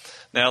back.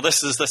 Now,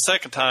 this is the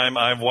second time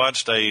I've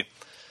watched this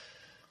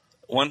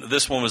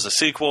one was a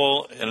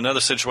sequel. In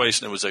another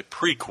situation, it was a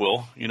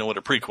prequel. You know what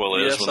a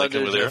prequel is yes, when I they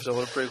come do. there. Know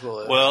what a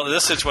prequel is. Well, in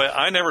this situation,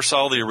 I never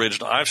saw the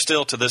original. I've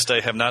still, to this day,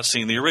 have not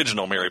seen the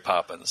original Mary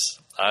Poppins.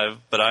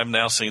 But I've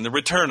now seen the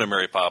Return of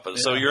Mary Poppins.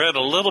 Yeah. So you're at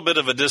a little bit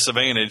of a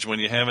disadvantage when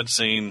you haven't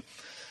seen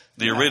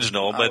the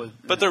original.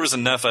 But there was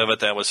enough of it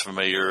that was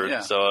familiar.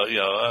 Yeah. So,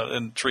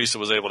 and Teresa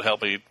was able to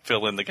help me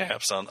fill in the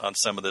gaps on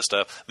some of this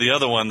stuff. The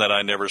other one that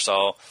I never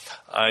saw,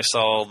 I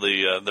saw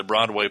the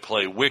Broadway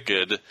play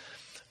Wicked,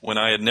 when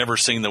I had never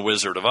seen The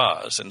Wizard of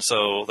Oz. And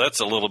so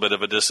that's a little bit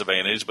of a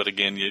disadvantage, but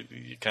again,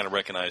 you kind of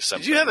recognize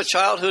something. Did you have a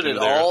childhood at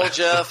all,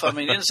 Jeff? I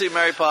mean, you didn't see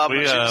Mary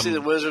Poppins, you didn't see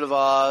The Wizard of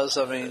Oz.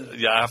 I mean,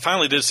 yeah, I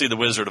finally did see The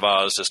Wizard of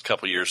Oz just a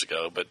couple of years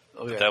ago, but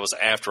that was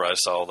after I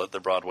saw the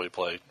Broadway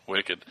play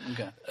Wicked.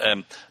 Okay.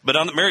 But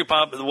on the Mary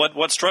Poppins,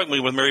 what struck me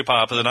with Mary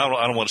Poppins, and I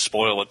don't want to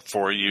spoil it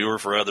for you or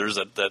for others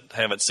that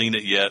haven't seen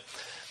it yet,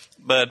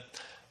 but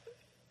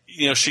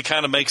she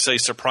kind of makes a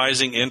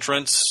surprising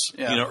entrance,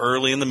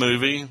 early in the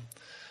movie.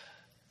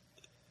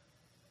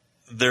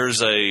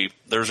 There's a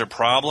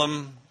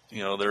problem.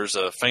 There's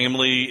a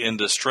family in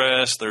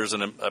distress. There's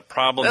a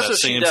problem. That's what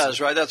she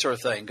does, right? That's her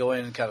thing. Go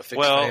in and kind of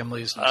fix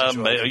families. And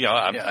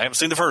I haven't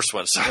seen the first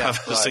one, so I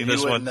haven't seen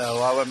this one.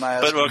 No, I wouldn't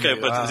ask.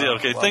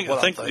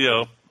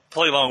 But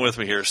play along with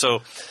me here.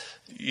 So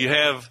you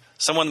have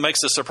someone that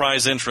makes a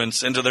surprise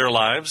entrance into their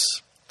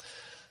lives.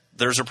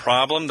 There's a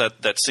problem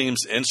that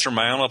seems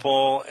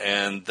insurmountable,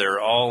 and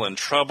they're all in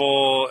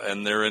trouble,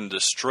 and they're in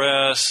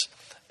distress.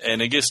 And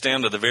it gets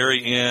down to the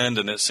very end,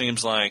 and it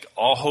seems like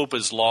all hope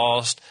is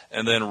lost.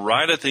 And then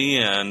right at the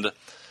end,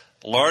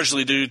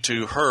 largely due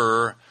to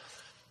her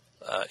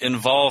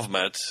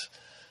involvement,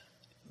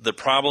 the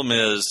problem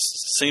is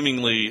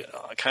seemingly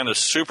kind of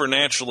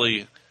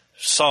supernaturally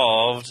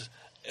solved,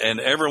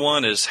 and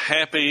everyone is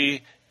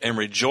happy and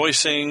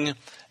rejoicing.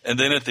 And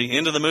then at the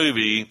end of the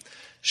movie,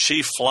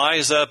 she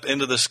flies up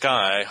into the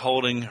sky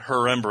holding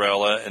her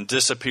umbrella and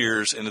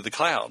disappears into the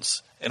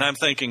clouds. And I'm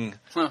thinking...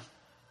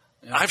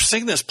 Yeah. I've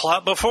seen this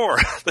plot before.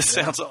 This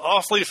sounds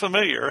awfully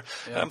familiar.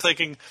 Yeah. I'm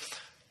thinking,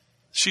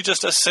 she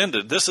just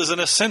ascended. This is an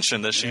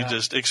ascension that she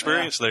just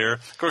experienced there.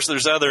 Of course,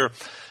 there's other,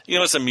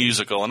 it's a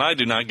musical, and I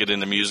do not get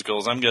into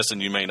musicals. I'm guessing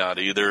you may not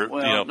either.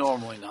 Well,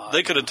 normally not.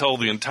 They could have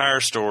told the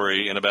entire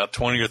story in about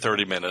 20 or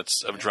 30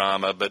 minutes of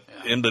drama, but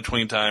in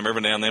between time,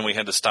 every now and then we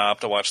had to stop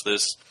to watch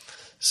this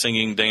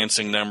singing,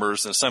 dancing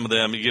numbers, and some of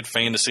them, you get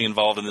fantasy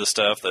involved in this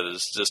stuff that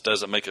just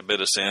doesn't make a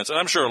bit of sense. And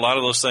I'm sure a lot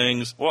of those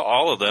things,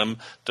 all of them,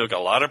 took a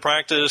lot of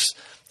practice,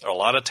 a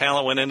lot of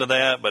talent went into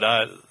that, but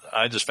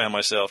I just found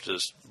myself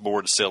just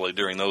bored silly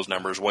during those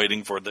numbers,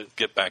 waiting for it to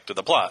get back to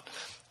the plot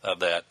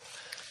of that.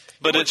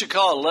 But what you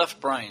call a left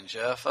brain,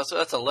 Jeff?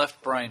 That's a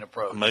left brain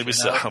approach. Maybe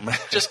so.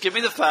 Just give me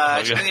the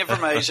facts, give me the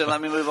information.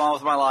 Let me move on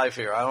with my life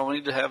here. I don't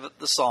need to have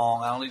the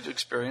song. I don't need to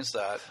experience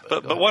that.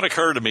 But what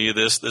occurred to me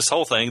this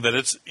whole thing that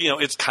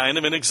it's kind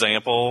of an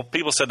example.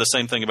 People said the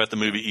same thing about the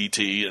movie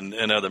E.T.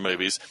 and other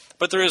movies.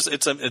 But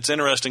it's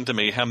interesting to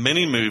me how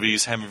many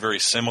movies have a very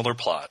similar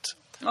plot.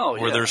 Oh,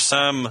 yeah. Where there's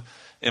some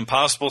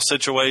impossible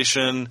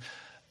situation.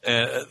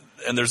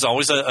 And there's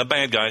always a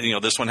bad guy.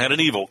 This one had an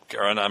evil,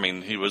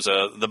 he was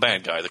the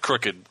bad guy, the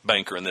crooked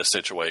banker in this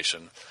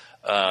situation,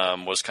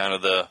 was kind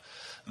of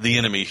the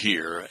enemy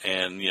here.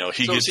 And,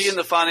 is he in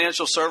the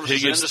financial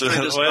services industry,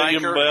 this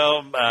banker?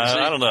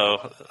 I don't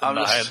know.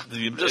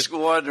 I'm just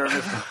wondering.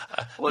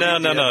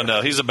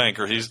 No. He's a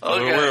banker. He's,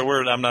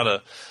 okay. I'm not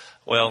a,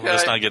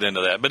 let's not get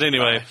into that. But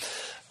anyway. Right.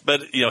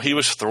 But, he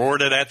was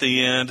thwarted at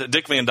the end.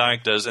 Dick Van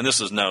Dyke does, and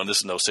this is no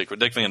secret.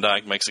 Dick Van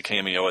Dyke makes a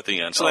cameo at the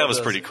end. So that was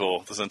pretty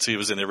cool since he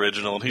was in the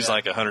original. And he's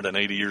like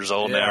 180 years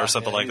old now or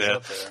something like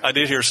that. I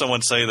did hear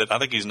someone say that, I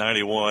think he's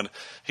 91.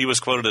 He was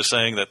quoted as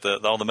saying that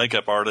all the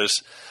makeup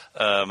artists,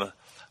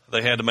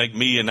 they had to make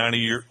me, a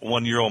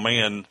 91-year-old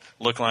man,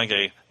 look like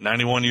a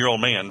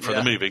 91-year-old man for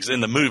the movie. Because in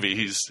the movie,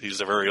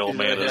 he's a very old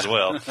man as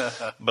well.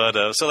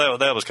 But so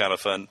that was kind of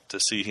fun to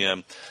see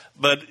him.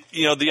 But,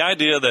 the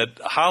idea that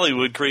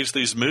Hollywood creates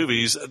these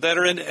movies that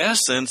are in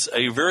essence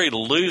a very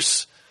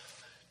loose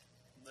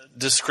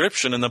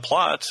description in the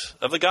plot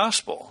of the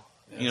gospel.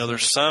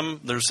 There's some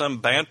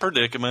bad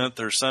predicament,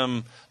 there's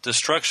some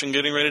destruction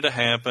getting ready to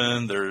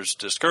happen, there's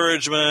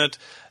discouragement,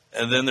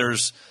 and then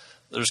there's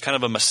kind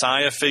of a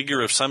Messiah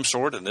figure of some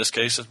sort. In this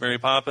case, it's Mary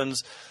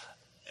Poppins.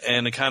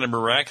 And it kind of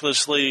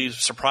miraculously,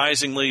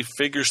 surprisingly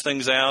figures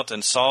things out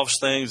and solves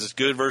things. It's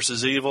good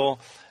versus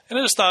evil. And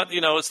I just thought,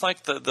 it's like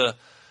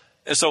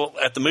and so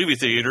at the movie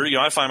theater,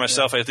 I find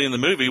myself at the end of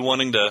the movie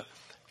wanting to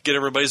get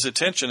everybody's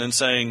attention and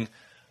saying,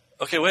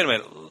 okay, wait a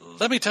minute,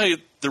 let me tell you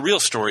the real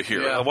story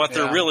here of what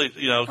they're really,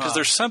 because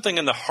there's something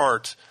in the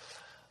heart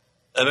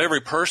of every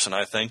person,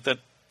 I think, that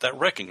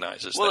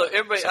recognizes that. Well,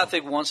 everybody, I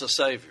think, wants a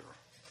savior.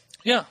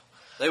 Yeah.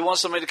 They want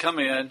somebody to come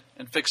in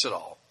and fix it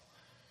all.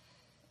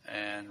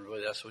 And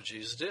really that's what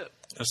Jesus did.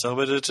 And so,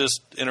 but it's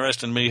just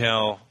interesting to me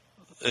how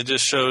it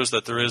just shows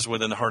that there is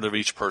within the heart of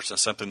each person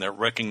something that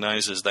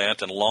recognizes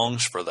that and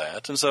longs for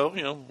that. And so,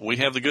 we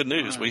have the good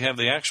news. Right. We have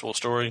the actual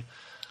story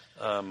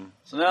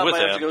So now I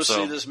might have to go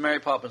see this Mary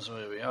Poppins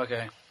movie.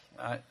 Okay.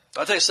 All right.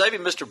 I'll tell you,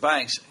 Saving Mr.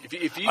 Banks.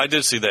 If you, I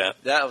did see that.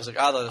 That was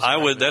I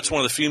would. That's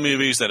one of the few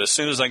movies that as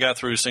soon as I got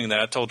through seeing that,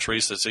 I told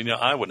Teresa,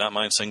 I would not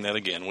mind seeing that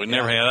again. We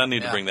never had. I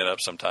need to bring that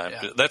up sometime.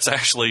 Yeah. That's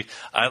actually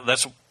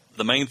that's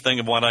the main thing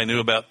of what I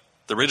knew about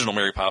the original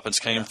Mary Poppins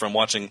came from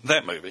watching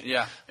that movie.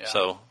 Yeah.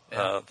 So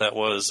that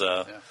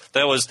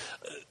was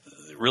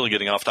really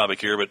getting off topic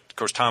here, but of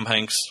course Tom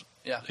Hanks.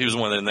 Yeah. He was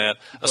one in that.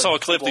 I saw a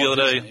clip the other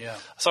day. I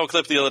saw a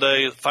clip the other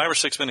day, 5 or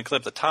 6 minute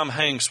clip that Tom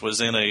Hanks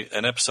was in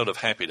an episode of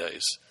Happy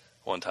Days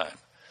one time.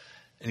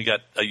 And you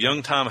got a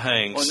young Tom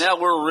Hanks. Well, now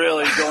we're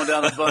really going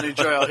down the bunny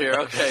trail here.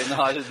 Okay,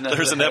 no, I didn't know.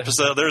 There's an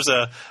episode.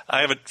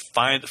 I haven't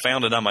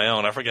found it on my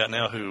own. I forgot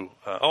now who.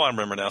 I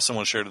remember now.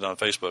 Someone shared it on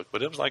Facebook.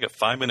 But it was like a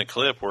 5-minute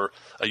clip where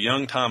a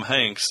young Tom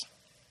Hanks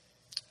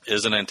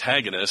is an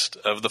antagonist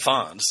of the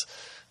Fonz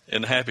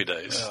in Happy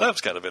Days. That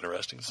was kind of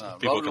interesting. So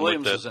people Robert can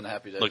Williams look was in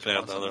Happy Days. Looking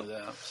at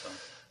that.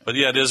 But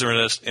yeah, it is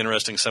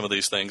interesting, some of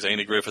these things.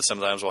 Andy Griffith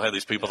sometimes will have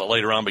these people that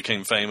later on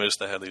became famous.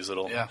 They have these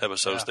little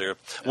episodes there.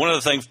 One of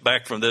the things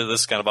back from this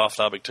is kind of off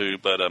topic too,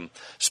 but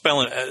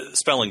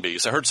spelling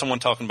bees. I heard someone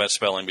talking about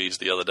spelling bees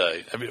the other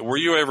day. Were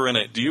you ever in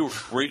it? Do you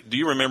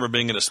remember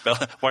being in a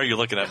spelling? Why are you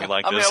looking at me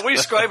like this? Are we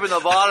scraping the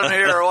bottom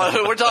here? Or what?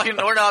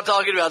 We're not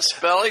talking about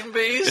spelling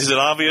bees. Is it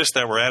obvious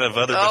that we're out of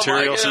other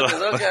materials? My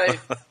goodness, okay.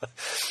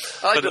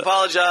 I'd like to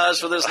apologize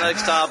for this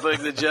next topic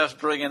that Jeff's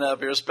bringing up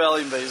here,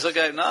 spelling bees.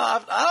 Okay, no,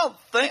 I don't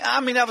think.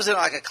 I mean, I was in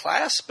like a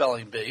class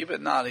spelling bee,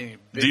 but not any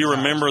big. Do you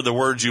remember the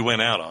words you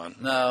went out on?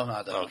 No,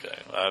 I don't. Okay.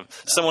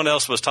 Someone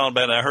else was talking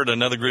about it. I heard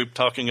another group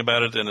talking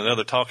about it in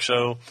another talk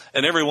show,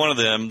 and every one of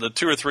them, the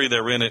 2 or 3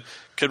 that were in it,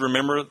 could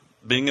remember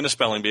being in a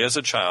spelling bee as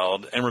a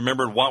child and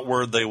remembered what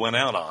word they went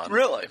out on.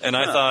 Really? And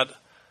I thought,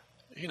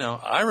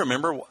 I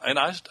remember, and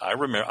I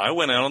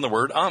went out on the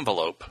word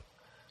envelope.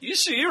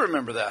 You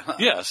remember that, huh?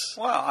 Yes.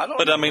 Wow, I don't.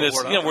 But I mean,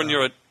 it's when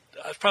you're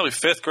probably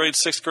 5th grade,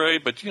 6th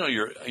grade, but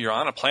you're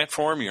on a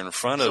platform, you're in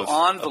front of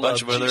a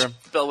bunch of other.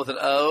 Spell with an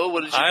O.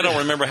 What did you? I don't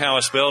remember how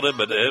I spelled it,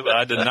 but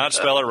I did not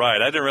spell it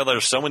right. I didn't realize there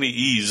were so many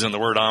E's in the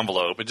word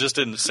envelope. It just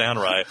didn't sound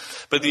right.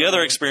 But the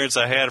other experience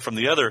I had from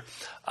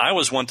I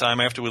was one time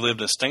after we lived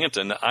in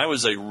Stanton, I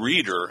was a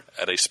reader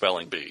at a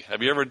spelling bee.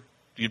 Have you ever?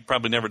 You've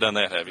probably never done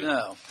that, have you?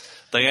 No.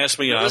 They asked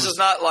me. This is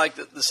not like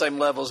the same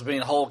level as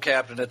being hole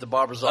captain at the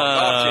Barbers Golf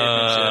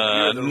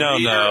Championship. No,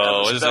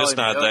 it's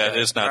not that.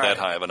 It's not that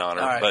high of an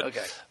honor. Right,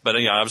 but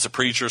I was a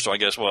preacher, so I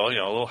guess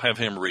we'll have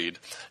him read.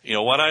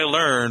 What I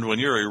learned when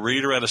you're a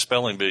reader at a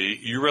spelling bee,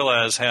 you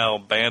realize how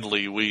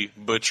badly we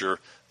butcher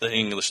the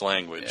English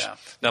language. Yeah.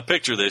 Now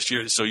picture this: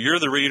 you're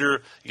the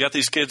reader. You got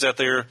these kids out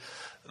there.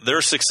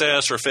 Their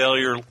success or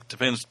failure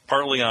depends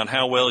partly on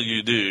how well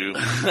you do.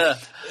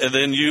 And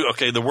then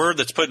the word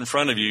that's put in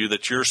front of you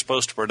that you're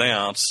supposed to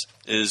pronounce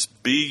is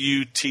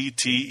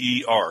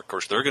B-U-T-T-E-R. Of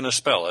course, they're going to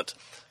spell it,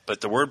 but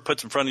the word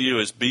put in front of you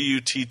is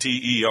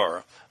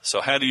B-U-T-T-E-R.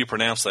 So how do you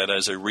pronounce that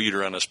as a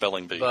reader on a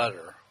spelling bee?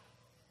 Butter.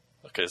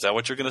 Okay, is that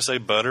what you're going to say,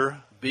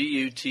 butter?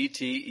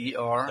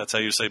 B-U-T-T-E-R. That's how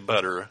you say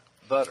butter.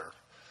 Butter.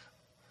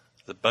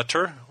 The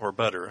butter or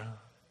butter?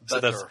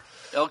 Butter.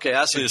 Okay,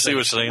 I see. See what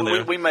you're saying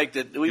there? We make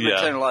that. We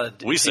retain a lot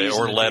of. We say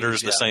or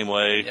letters the same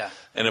way. Yeah.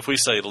 And if we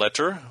say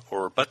letter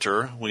or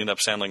butter, we end up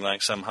sounding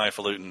like some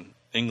highfalutin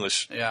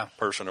English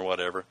person or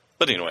whatever.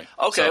 But anyway.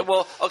 Okay.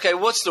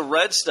 What's the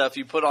red stuff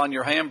you put on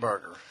your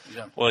hamburger?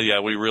 Yeah. Well,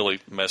 we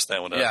really messed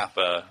that one up.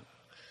 Yeah.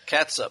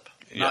 Catsup.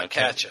 Not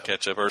ketchup.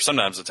 Ketchup, or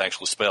sometimes it's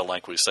actually spelled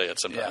like we say it.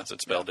 Sometimes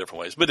it's spelled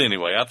different ways. But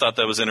anyway, I thought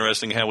that was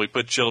interesting how we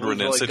put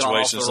children in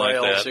situations like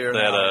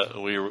that.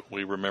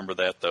 We remember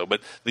that though.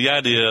 But the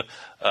idea,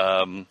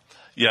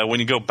 when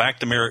you go back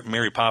to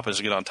Mary Poppins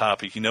to get on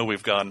topic,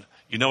 we've gone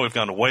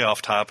way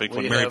off topic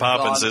when Mary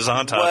Poppins is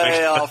on topic.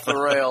 Way off the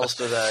rails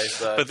today.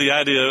 But the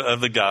idea of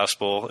the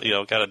gospel,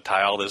 got to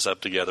tie all this up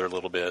together a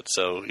little bit.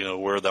 So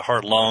where the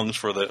heart longs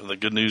for the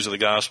good news of the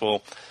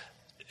gospel,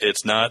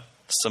 it's not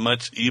so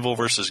much evil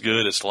versus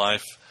good, it's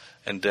life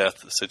and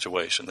death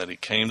situation, that he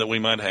came that we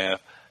might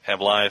have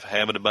life,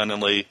 have it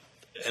abundantly.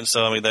 And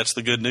so, that's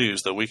the good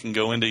news, that we can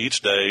go into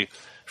each day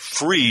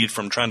freed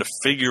from trying to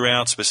figure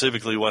out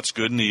specifically what's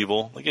good and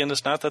evil. Again,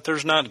 it's not that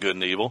there's not good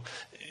and evil.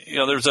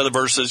 There's other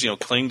verses,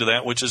 cling to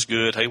that which is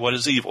good. Hey, what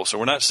is evil? So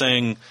we're not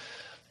saying,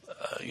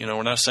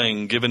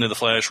 give into the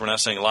flesh. We're not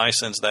saying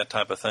license, that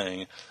type of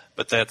thing.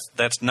 But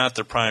that's not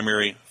the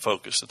primary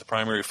focus. The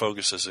primary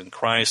focus is in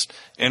Christ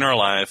in our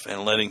life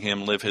and letting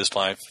him live his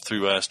life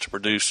through us to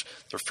produce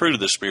the fruit of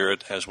the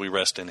Spirit as we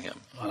rest in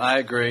him. Well, I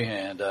agree,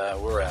 and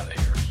we're out of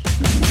here.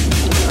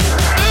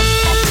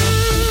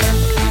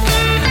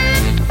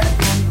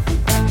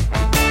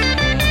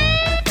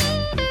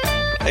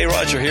 Hey,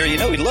 Roger here.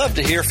 We'd love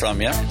to hear from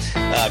you.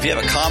 If you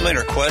have a comment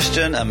or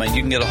question,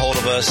 you can get a hold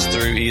of us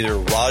through either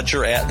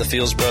Roger at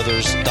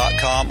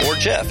thefieldsbrothers.com or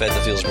Jeff at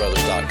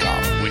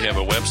thefieldsbrothers.com. We have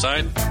a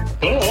website.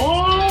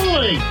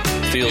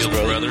 Fields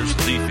Brothers.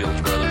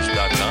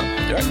 Thefieldsbrothers.com.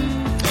 Right.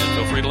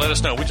 feel free to let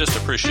us know. We just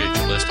appreciate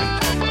you listening to our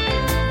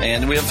podcast.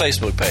 And we have a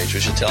Facebook page. We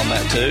should tell them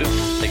that, too.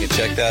 They can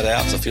check that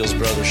out. It's the Fields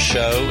Brothers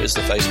Show is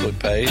the Facebook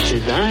page.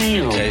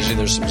 Occasionally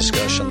there's some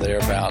discussion there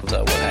about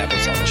what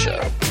happens on the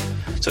show.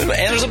 So, and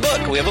there's a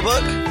book. We have a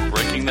book.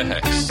 Breaking the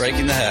Hex.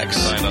 Breaking the Hex.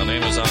 Find on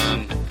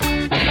Amazon.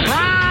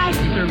 Surprise,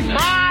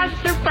 surprise,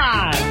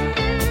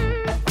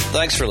 surprise.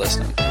 Thanks for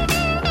listening.